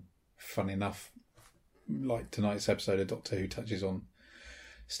touches on, funny enough, like tonight's episode of Doctor Who touches on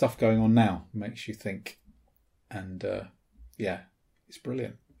stuff going on now, makes you think. And it's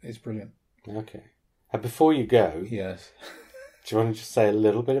brilliant. It's brilliant. Okay. And before you go, yes, do you want to just say a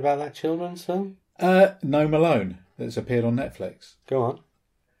little bit about that children's film? No Malone, that's appeared on Netflix. Go on.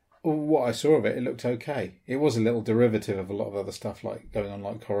 What I saw of it, it looked okay. It was a little derivative of a lot of other stuff like going on,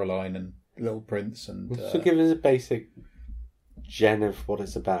 like Coraline and Little Prince. And so give us a basic gen of what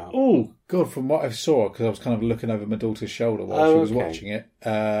it's about. Oh, God, from what I saw, because I was kind of looking over my daughter's shoulder while she was watching it,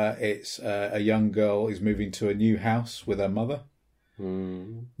 it's a young girl is moving to a new house with her mother.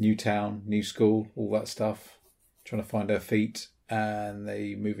 New town, new school, all that stuff. Trying to find her feet, and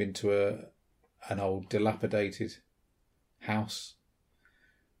they move into an old dilapidated house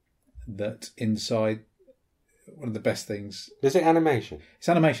that inside, one of the best things... Is it animation? It's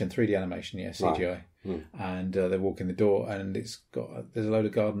animation, 3D animation, yeah, CGI. Right. And they walk in the door, and there's a load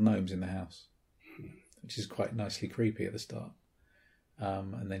of garden gnomes in the house, which is quite nicely creepy at the start.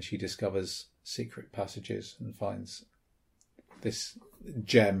 And then she discovers secret passages and finds this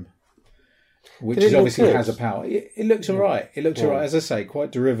gem, which is obviously has a power. It looks all right. It looks all right, as I say,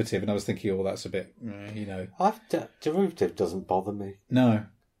 quite derivative. And I was thinking, oh, that's a bit, Derivative doesn't bother me. No.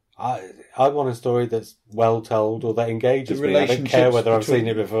 I want a story that's well told or that engages me. I don't care whether I've seen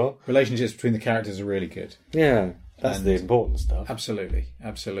it before. Relationships between the characters are really good. Yeah, that's the important stuff.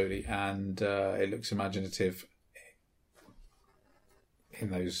 Absolutely. And it looks imaginative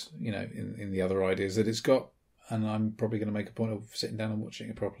in those, in the other ideas that it's got. And I'm probably going to make a point of sitting down and watching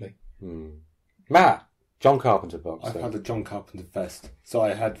it properly. Matt, John Carpenter box. I've had a John Carpenter fest. So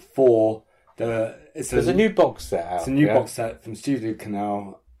I had 4. There's a new box set out. It's a new box set from Studio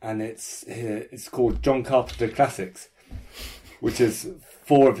Canal, and it's called John Carpenter Classics, which is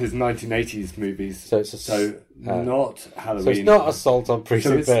 4 of his 1980s movies. So it's not Halloween. So it's not Assault on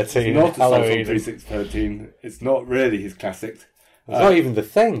Precinct 13. It's not Halloween. Assault on Precinct 13. It's not really his classics. It's not even The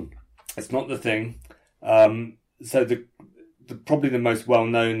Thing. It's not The Thing. So probably the most well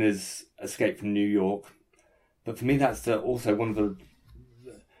known is Escape from New York, but for me that's also one of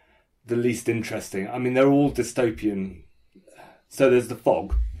the least interesting. I mean, they're all dystopian. So there's The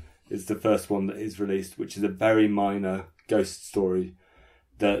Fog, is the first one that is released, which is a very minor ghost story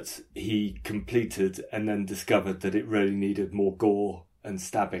that he completed and then discovered that it really needed more gore and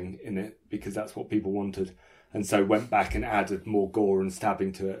stabbing in it because that's what people wanted, and so went back and added more gore and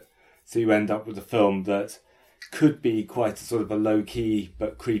stabbing to it. So you end up with a film that could be quite a sort of a low-key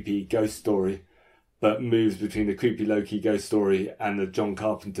but creepy ghost story, but moves between the creepy low-key ghost story and the John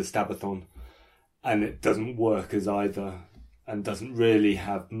Carpenter stabathon. And it doesn't work as either and doesn't really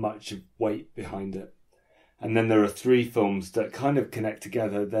have much weight behind it. And then there are 3 films that kind of connect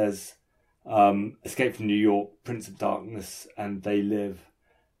together. There's Escape from New York, Prince of Darkness, and They Live.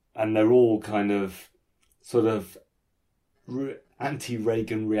 And they're all kind of sort of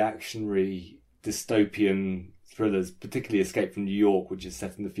anti-Reagan reactionary dystopian thrillers, particularly Escape from New York, which is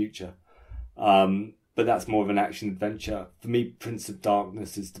set in the future. But that's more of an action adventure. For me, Prince of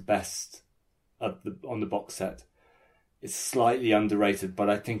Darkness is the best on the box set. It's slightly underrated, but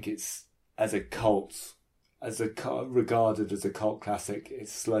I think it's regarded as a cult classic.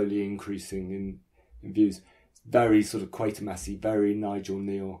 It's slowly increasing in views. It's very sort of Quatermassy, very Nigel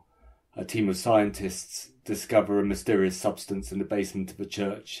Neal. A team of scientists discover a mysterious substance in the basement of a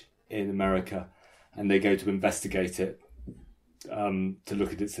church in America, and they go to investigate it to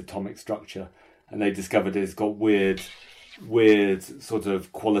look at its atomic structure. And they discovered it's got weird sort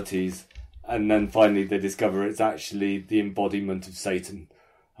of qualities. And then finally they discover it's actually the embodiment of Satan.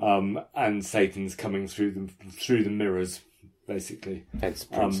 And Satan's coming through the mirrors, basically. Hence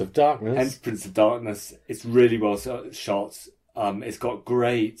Prince of Darkness. Hence Prince of Darkness. It's really well shot. It's got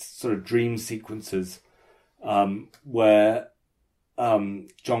great sort of dream sequences where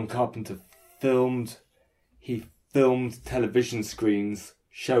John Carpenter filmed television screens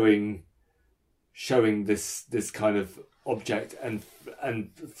showing this kind of object and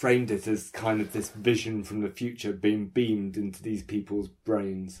framed it as kind of this vision from the future being beamed into these people's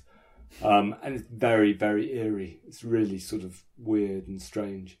brains. And it's very, very eerie. It's really sort of weird and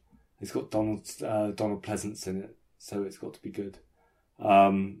strange. It's got Donald Pleasance in it, so it's got to be good.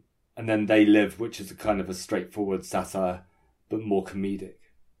 And then They Live, which is a kind of a straightforward satire, but more comedic.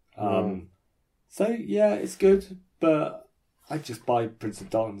 So yeah, it's good, but I'd just buy Prince of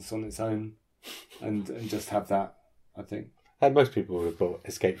Darkness on its own and just have that, I think. And most people would have bought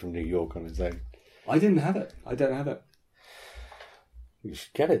Escape from New York on its own. I didn't have it. I don't have it. You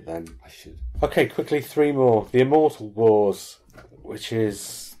should get it then. I should. Okay, quickly, 3 more. The Immortal Wars, which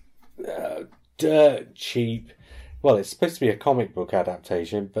is dirt cheap. Well, it's supposed to be a comic book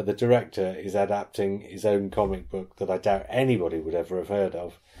adaptation, but the director is adapting his own comic book that I doubt anybody would ever have heard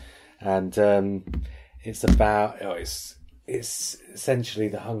of. And it's about... it's essentially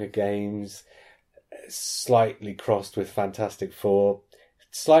the Hunger Games, slightly crossed with Fantastic Four.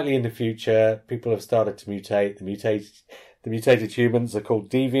 Slightly in the future, people have started to mutate. The mutated humans are called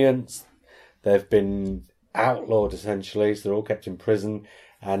deviants. They've been outlawed, essentially, so they're all kept in prison.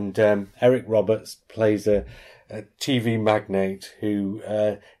 And Eric Roberts plays a TV magnate who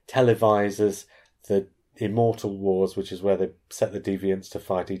televises the Immortal Wars, which is where they set the deviants to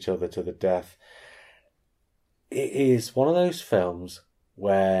fight each other to the death. It is one of those films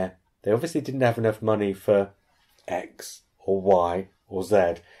where they obviously didn't have enough money for X or Y or Z,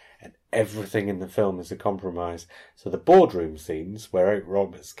 and everything in the film is a compromise. So the boardroom scenes where Eric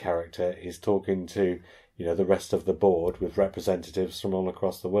Roberts' character is talking to, the rest of the board with representatives from all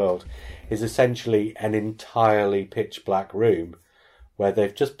across the world is essentially an entirely pitch black room where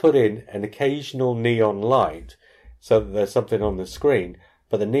they've just put in an occasional neon light so that there's something on the screen,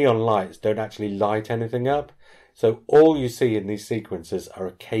 but the neon lights don't actually light anything up. So all you see in these sequences are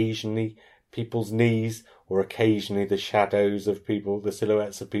occasionally people's knees or occasionally the shadows of people, the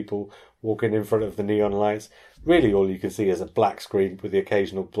silhouettes of people walking in front of the neon lights. Really all you can see is a black screen with the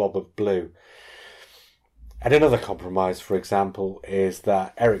occasional blob of blue. And another compromise, for example, is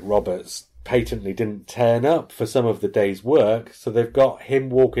that Eric Roberts patently didn't turn up for some of the day's work, so they've got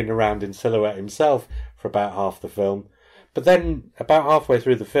him walking around in silhouette himself for about half the film. But then, about halfway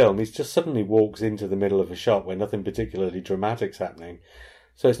through the film, he just suddenly walks into the middle of a shot where nothing particularly dramatic's happening.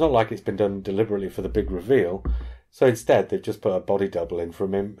 So it's not like it's been done deliberately for the big reveal. So instead, they've just put a body double in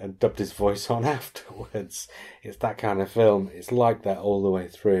from him and dubbed his voice on afterwards. It's that kind of film. It's like that all the way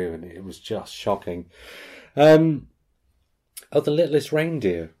through, and it was just shocking. The Littlest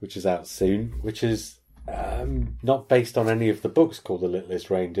Reindeer, which is out soon, which is not based on any of the books called The Littlest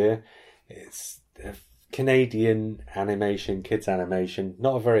Reindeer. It's a Canadian animation, kids animation,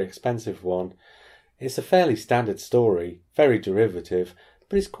 not a very expensive one. It's a fairly standard story, very derivative,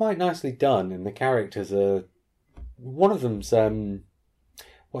 but it's quite nicely done, and the characters are... One of them's,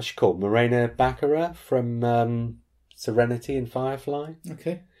 what's she called? Morena Baccarat from Serenity and Firefly.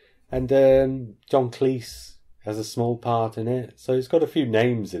 Okay. And John Cleese has a small part in it, so it's got a few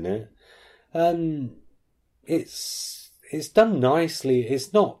names in it. It's done nicely.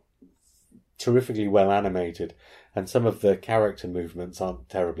 It's not terrifically well animated, and some of the character movements aren't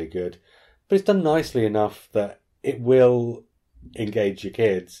terribly good, but it's done nicely enough that it will engage your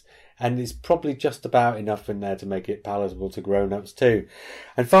kids, and it's probably just about enough in there to make it palatable to grown-ups too.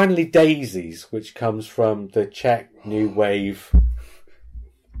 And finally, Daisies, which comes from the Czech New Wave.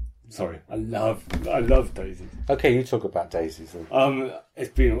 Sorry, I love Daisies. Okay, you talk about Daisies then. It's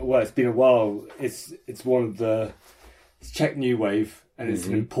been a while. It's one of the Czech New Wave, and it's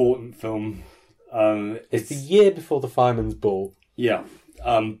an important film It's the year before the Fireman's Ball. Yeah,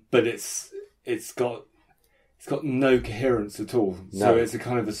 but it's got no coherence at all. So it's a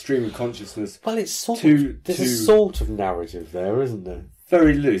kind of a stream of consciousness. Well, it's there's a sort of narrative there, isn't there?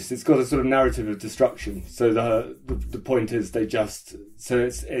 Very loose. It's got a sort of narrative of destruction. So the point is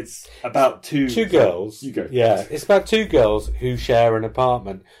it's about two girls. You go. Yeah, it's about two girls who share an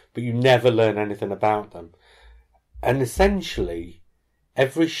apartment, but you never learn anything about them. And essentially,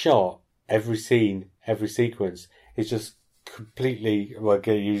 every shot, every scene, every sequence is just completely, well, I'm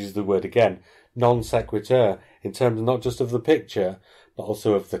going to use the word again, non sequitur, in terms not just of the picture, but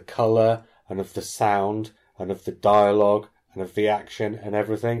also of the colour and of the sound and of the dialogue and of the action and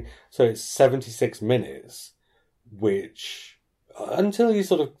everything. So it's 76 minutes, which, until you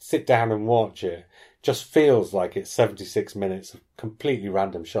sort of sit down and watch it, just feels like it's 76 minutes of completely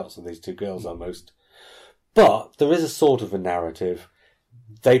random shots of these two girls almost. But there is a sort of a narrative.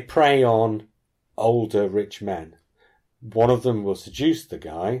 They prey on older rich men. One of them will seduce the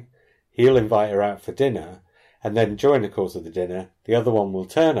guy, he'll invite her out for dinner, and then during the course of the dinner, the other one will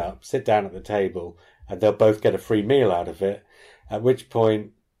turn up, sit down at the table, and they'll both get a free meal out of it, at which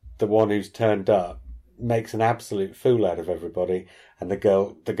point the one who's turned up makes an absolute fool out of everybody, and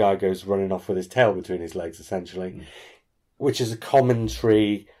the guy goes running off with his tail between his legs, essentially, which is a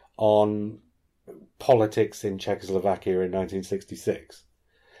commentary on politics in Czechoslovakia in 1966.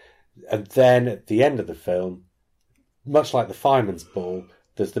 And then at the end of the film, much like the Fireman's Ball,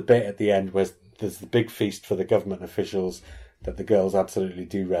 there's the bit at the end where there's the big feast for the government officials that the girls absolutely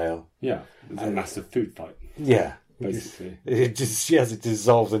derail. Yeah, there's a massive food fight. Yeah, basically. It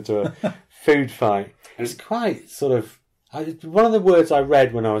dissolves into a food fight. And it's quite sort of... one of the words I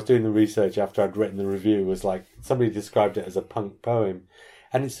read when I was doing the research after I'd written the review was like, somebody described it as a punk poem.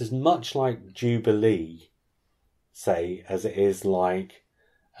 And it's as much like Jubilee, say, as it is like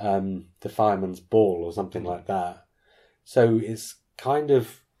the Fireman's Ball or something like that. So it's kind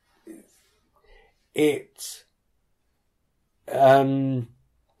of... It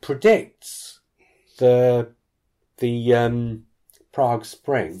predicts the Prague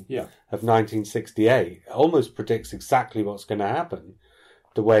Spring of 1968. It almost predicts exactly what's going to happen.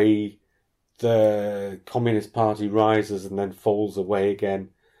 The way the Communist Party rises and then falls away again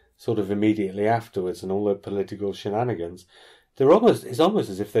sort of immediately afterwards, and all the political shenanigans. It's almost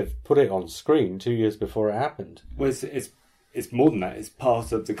as if they've put it on screen 2 years before it happened. Well, it's more than that. It's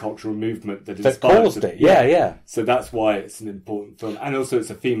part of the cultural movement that caused it. Yeah. So that's why it's an important film, and also it's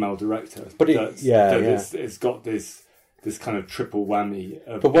a female director. But it's got this kind of triple whammy.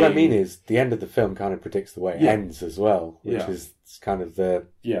 But what I mean is, the end of the film kind of predicts the way it ends as well, which is kind of the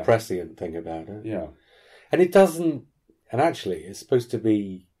prescient thing about it. Yeah, and it doesn't. And actually, it's supposed to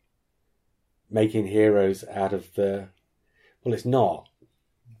be making heroes out of the. Well, it's not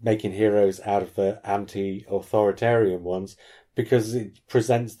making heroes out of the anti-authoritarian ones, because it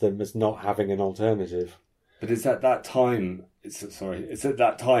presents them as not having an alternative. But it's at that time. It's at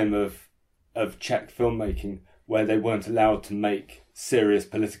that time of Czech filmmaking where they weren't allowed to make serious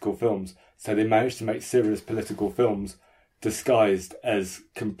political films, so they managed to make serious political films disguised as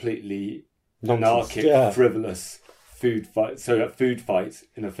completely anarchic, frivolous food fights. So a food fight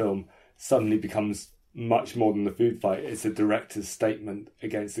in a film suddenly becomes much more than the food fight. It's a director's statement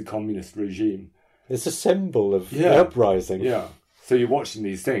against the communist regime. It's a symbol of uprising. Yeah. So you're watching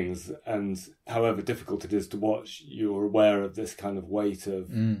these things, and however difficult it is to watch, you're aware of this kind of weight of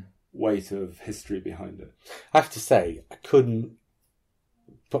history behind it. I have to say, I couldn't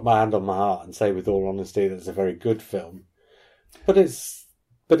put my hand on my heart and say with all honesty that it's a very good film. But it's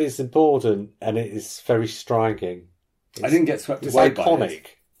important, and it is very striking. I didn't get swept away by it. It's iconic.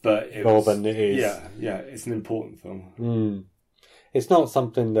 But more than it is. Yeah, it's an important film. It's not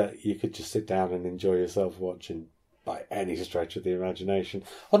something that you could just sit down and enjoy yourself watching by any stretch of the imagination.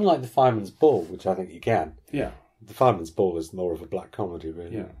 Unlike The Fireman's Ball, which I think you can. Yeah. The Fireman's Ball is more of a black comedy,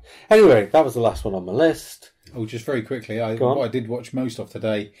 really. Yeah. Anyway, that was the last one on my list. Oh, just very quickly, what I did watch most of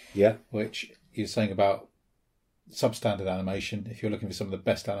today, which you're saying about substandard animation, if you're looking for some of the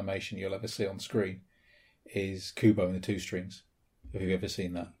best animation you'll ever see on screen, is Kubo and the Two Strings. Have you ever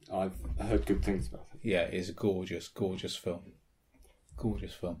seen that? I've heard good things about it. Yeah, it is a gorgeous, gorgeous film.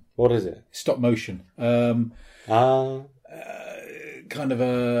 Gorgeous film. What is it? Stop motion. Kind of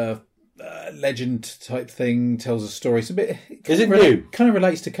a legend type thing. Tells a story. It's a bit. Is it new? Kind of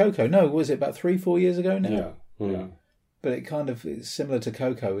relates to Coco. No, was it about 3-4 years ago now? Yeah. But it kind of is similar to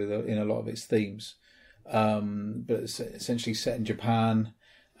Coco in a lot of its themes. But it's essentially set in Japan.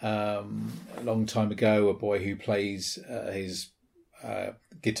 A long time ago, a boy who plays his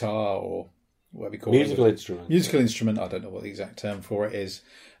guitar or whatever you call Musical it. instrument. Musical instrument. I don't know what the exact term for it is,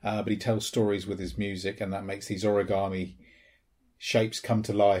 but he tells stories with his music, and that makes these origami shapes come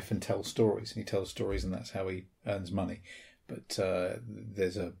to life and tell stories. And he tells stories, and that's how he earns money. But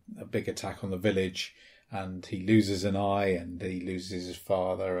there's a big attack on the village, and he loses an eye, and he loses his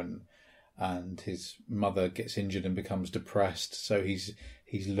father, and his mother gets injured and becomes depressed. So he's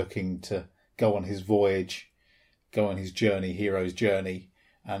looking to go on his voyage, go on his journey, hero's journey,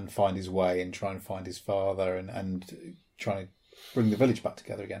 and find his way and try and find his father and try to bring the village back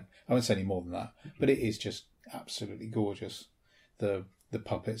together again. I won't say any more than that, but it is just absolutely gorgeous. The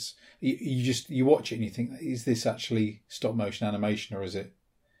puppets, you watch it and you think, is this actually stop motion animation or is it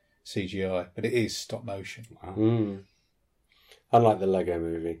CGI? But it is stop motion. Wow. Unlike the Lego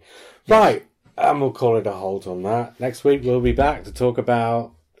movie. Right, and we'll call it a halt on that. Next week we'll be back to talk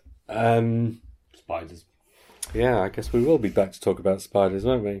about Spiders. Yeah, I guess we will be back to talk about spiders,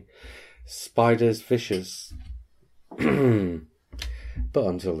 won't we? Spiders, fishes. But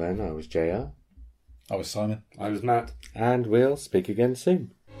until then, I was JR. I was Simon. I was Matt. And we'll speak again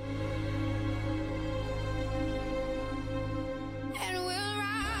soon.